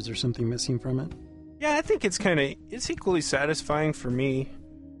satisfying, or is there something missing from it? Yeah, I think it's equally satisfying for me.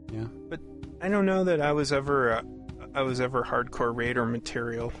 Yeah. But I don't know that I was ever hardcore raider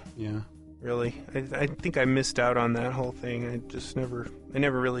material. Yeah. Really. I think I missed out on that whole thing. I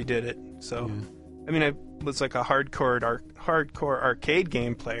never really did it. So, yeah. I mean, I was like a hardcore arcade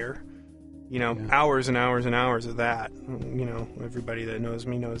game player. Hours and hours and hours of that. Everybody that knows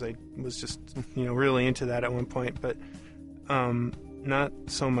me knows I was just, really into that at one point, but not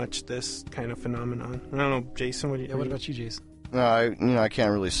so much this kind of phenomenon. I don't know, Jason, what about you, Jason? No, I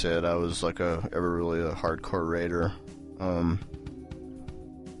can't really say it. I was like ever really a hardcore raider.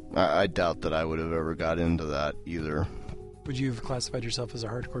 I doubt that I would have ever got into that either. Would you have classified yourself as a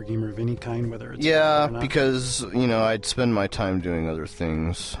hardcore gamer of any kind, whether it's because I'd spend my time doing other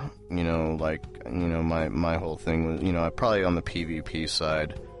things. My whole thing was I probably on the PvP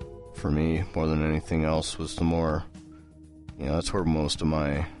side for me more than anything else was the more that's where most of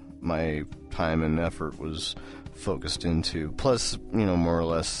my time and effort was focused into. Plus more or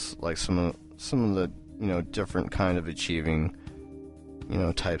less like some of the different kind of achieving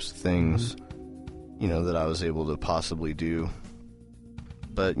types of things. That I was able to possibly do.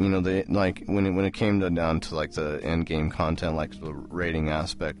 But, they when it came down to like the end game content, like the rating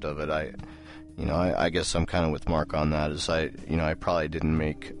aspect of it, I guess I'm kind of with Mark on that. Is I probably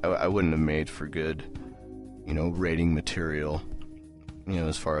I wouldn't have made for good, rating material,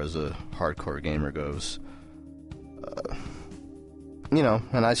 as far as a hardcore gamer goes.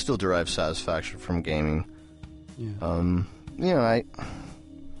 And I still derive satisfaction from gaming. Yeah.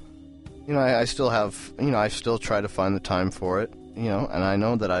 I still have, I still try to find the time for it, and I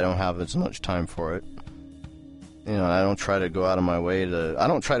know that I don't have as much time for it. I don't try to go out of my way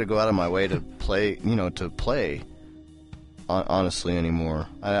to play, honestly anymore.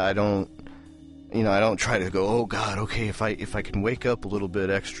 I don't try to go, oh God, okay, if I can wake up a little bit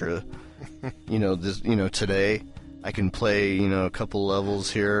extra, today I can play, a couple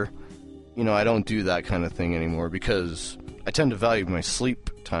levels here. I don't do that kind of thing anymore because I tend to value my sleep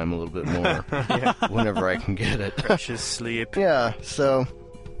time a little bit more whenever I can get it. Precious sleep. Yeah, so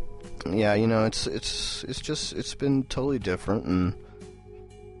it's been totally different, and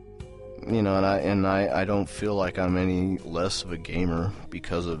and I don't feel like I'm any less of a gamer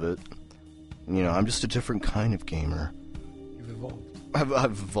because of it. I'm just a different kind of gamer. You've evolved.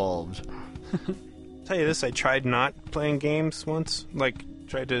 I've evolved. Tell you this, I tried not playing games once.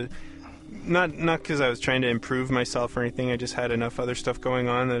 Tried to not because I was trying to improve myself or anything. I just had enough other stuff going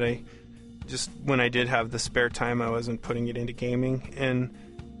on that when I did have the spare time, I wasn't putting it into gaming. And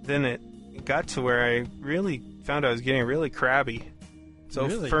then it got to where I really found I was getting really crabby.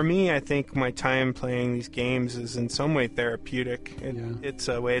 So for me, I think my time playing these games is in some way therapeutic. It's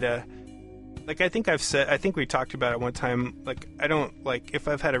a way to, I think we talked about it one time. I don't if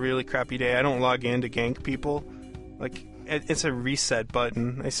I've had a really crappy day, I don't log in to gank people. It's a reset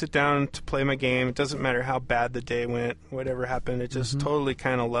button. I sit down to play my game. It doesn't matter how bad the day went, whatever happened. It just totally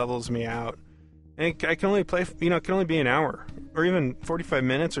kind of levels me out. And I can only play, it can only be an hour or even 45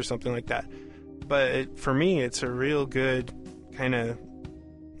 minutes or something like that. but for me, it's a real good kind of,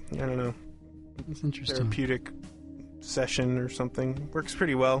 I don't know, That's interesting. therapeutic session or something. Works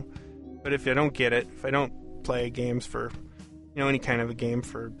pretty well. But if I don't get it, if I don't play games for, any kind of a game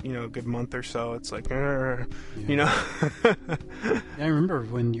for, a good month or so, it's like, Yeah, I remember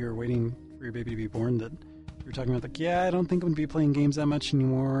when you were waiting for your baby to be born that you were talking about, like, I don't think I'm going to be playing games that much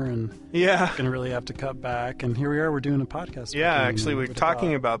anymore, and Yeah. going to really have to cut back. And here we are, we're doing a podcast. Yeah, actually, we're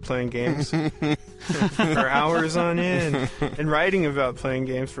talking about playing games for hours on end, and writing about playing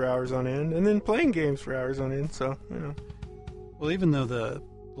games for hours on end, and then playing games for hours on end, so, Well, even though the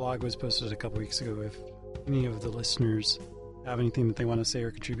blog was posted a couple weeks ago, if any of the listeners have anything that they want to say or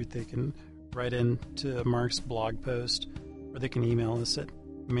contribute, they can write in to Mark's blog post, or they can email us at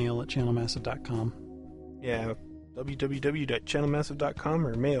mail@channelmassive.com. Yeah, www.channelmassive.com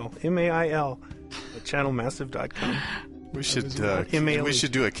or mail, M-A-I-L, at channelmassive.com. We should M-A-L-E. we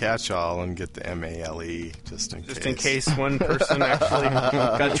should do a catch-all and get the M-A-L-E just in case. Just in case one person actually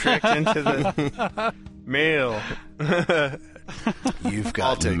got tricked into the mail. You've I'll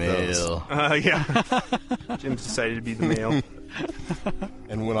got take mail. Yeah. Jim's decided to be the mail.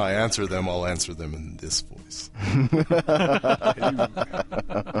 And when I answer them, I'll answer them in this voice.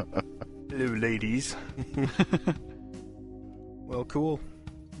 Hello, ladies. Well, cool.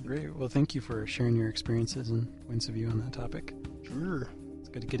 Great. Well, thank you for sharing your experiences and points of view on that topic. Sure. It's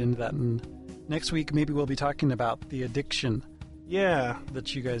good to get into that. And next week, maybe we'll be talking about the addiction Yeah.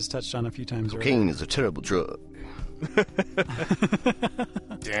 that you guys touched on a few times earlier. Cocaine is a terrible drug.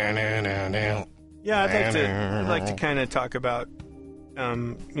 Yeah, I'd like to kind of talk about,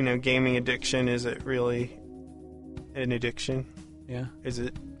 gaming addiction. Is it really an addiction? Yeah. Is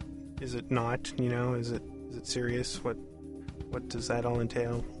it not? Is it serious? What does that all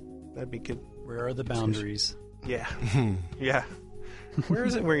entail? That'd be good. Where are the boundaries? Yeah. Yeah. Where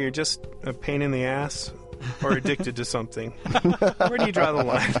is it where you're just a pain in the ass or addicted to something? Where do you draw the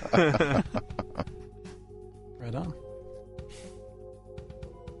line? Right on.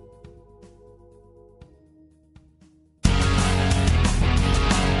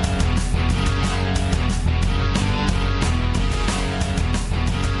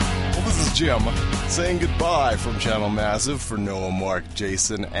 Jim, saying goodbye from Channel Massive for Noah, Mark,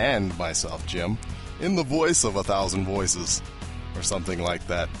 Jason, and myself, Jim, in the voice of 1,000 voices, or something like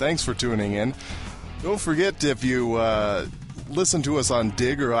that. Thanks for tuning in. Don't forget, if you listen to us on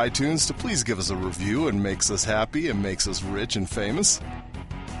Dig or iTunes, to please give us a review. It makes us happy and makes us rich and famous.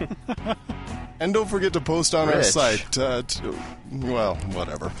 And don't forget to post on our site.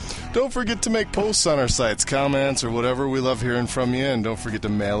 Whatever. Don't forget to make posts on our sites, comments, or whatever. We love hearing from you. And don't forget to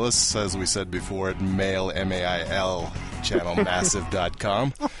mail us, as we said before, at mail, M-A-I-L,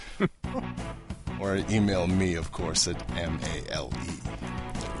 channelmassive.com. Or email me, of course, at M-A-L-E.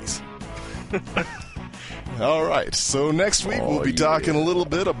 Please. All right. So next week we'll be talking a little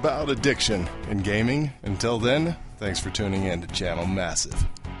bit about addiction in gaming. Until then, thanks for tuning in to Channel Massive.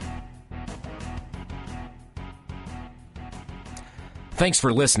 Thanks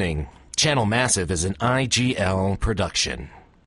for listening. Channel Massive is an IGL production.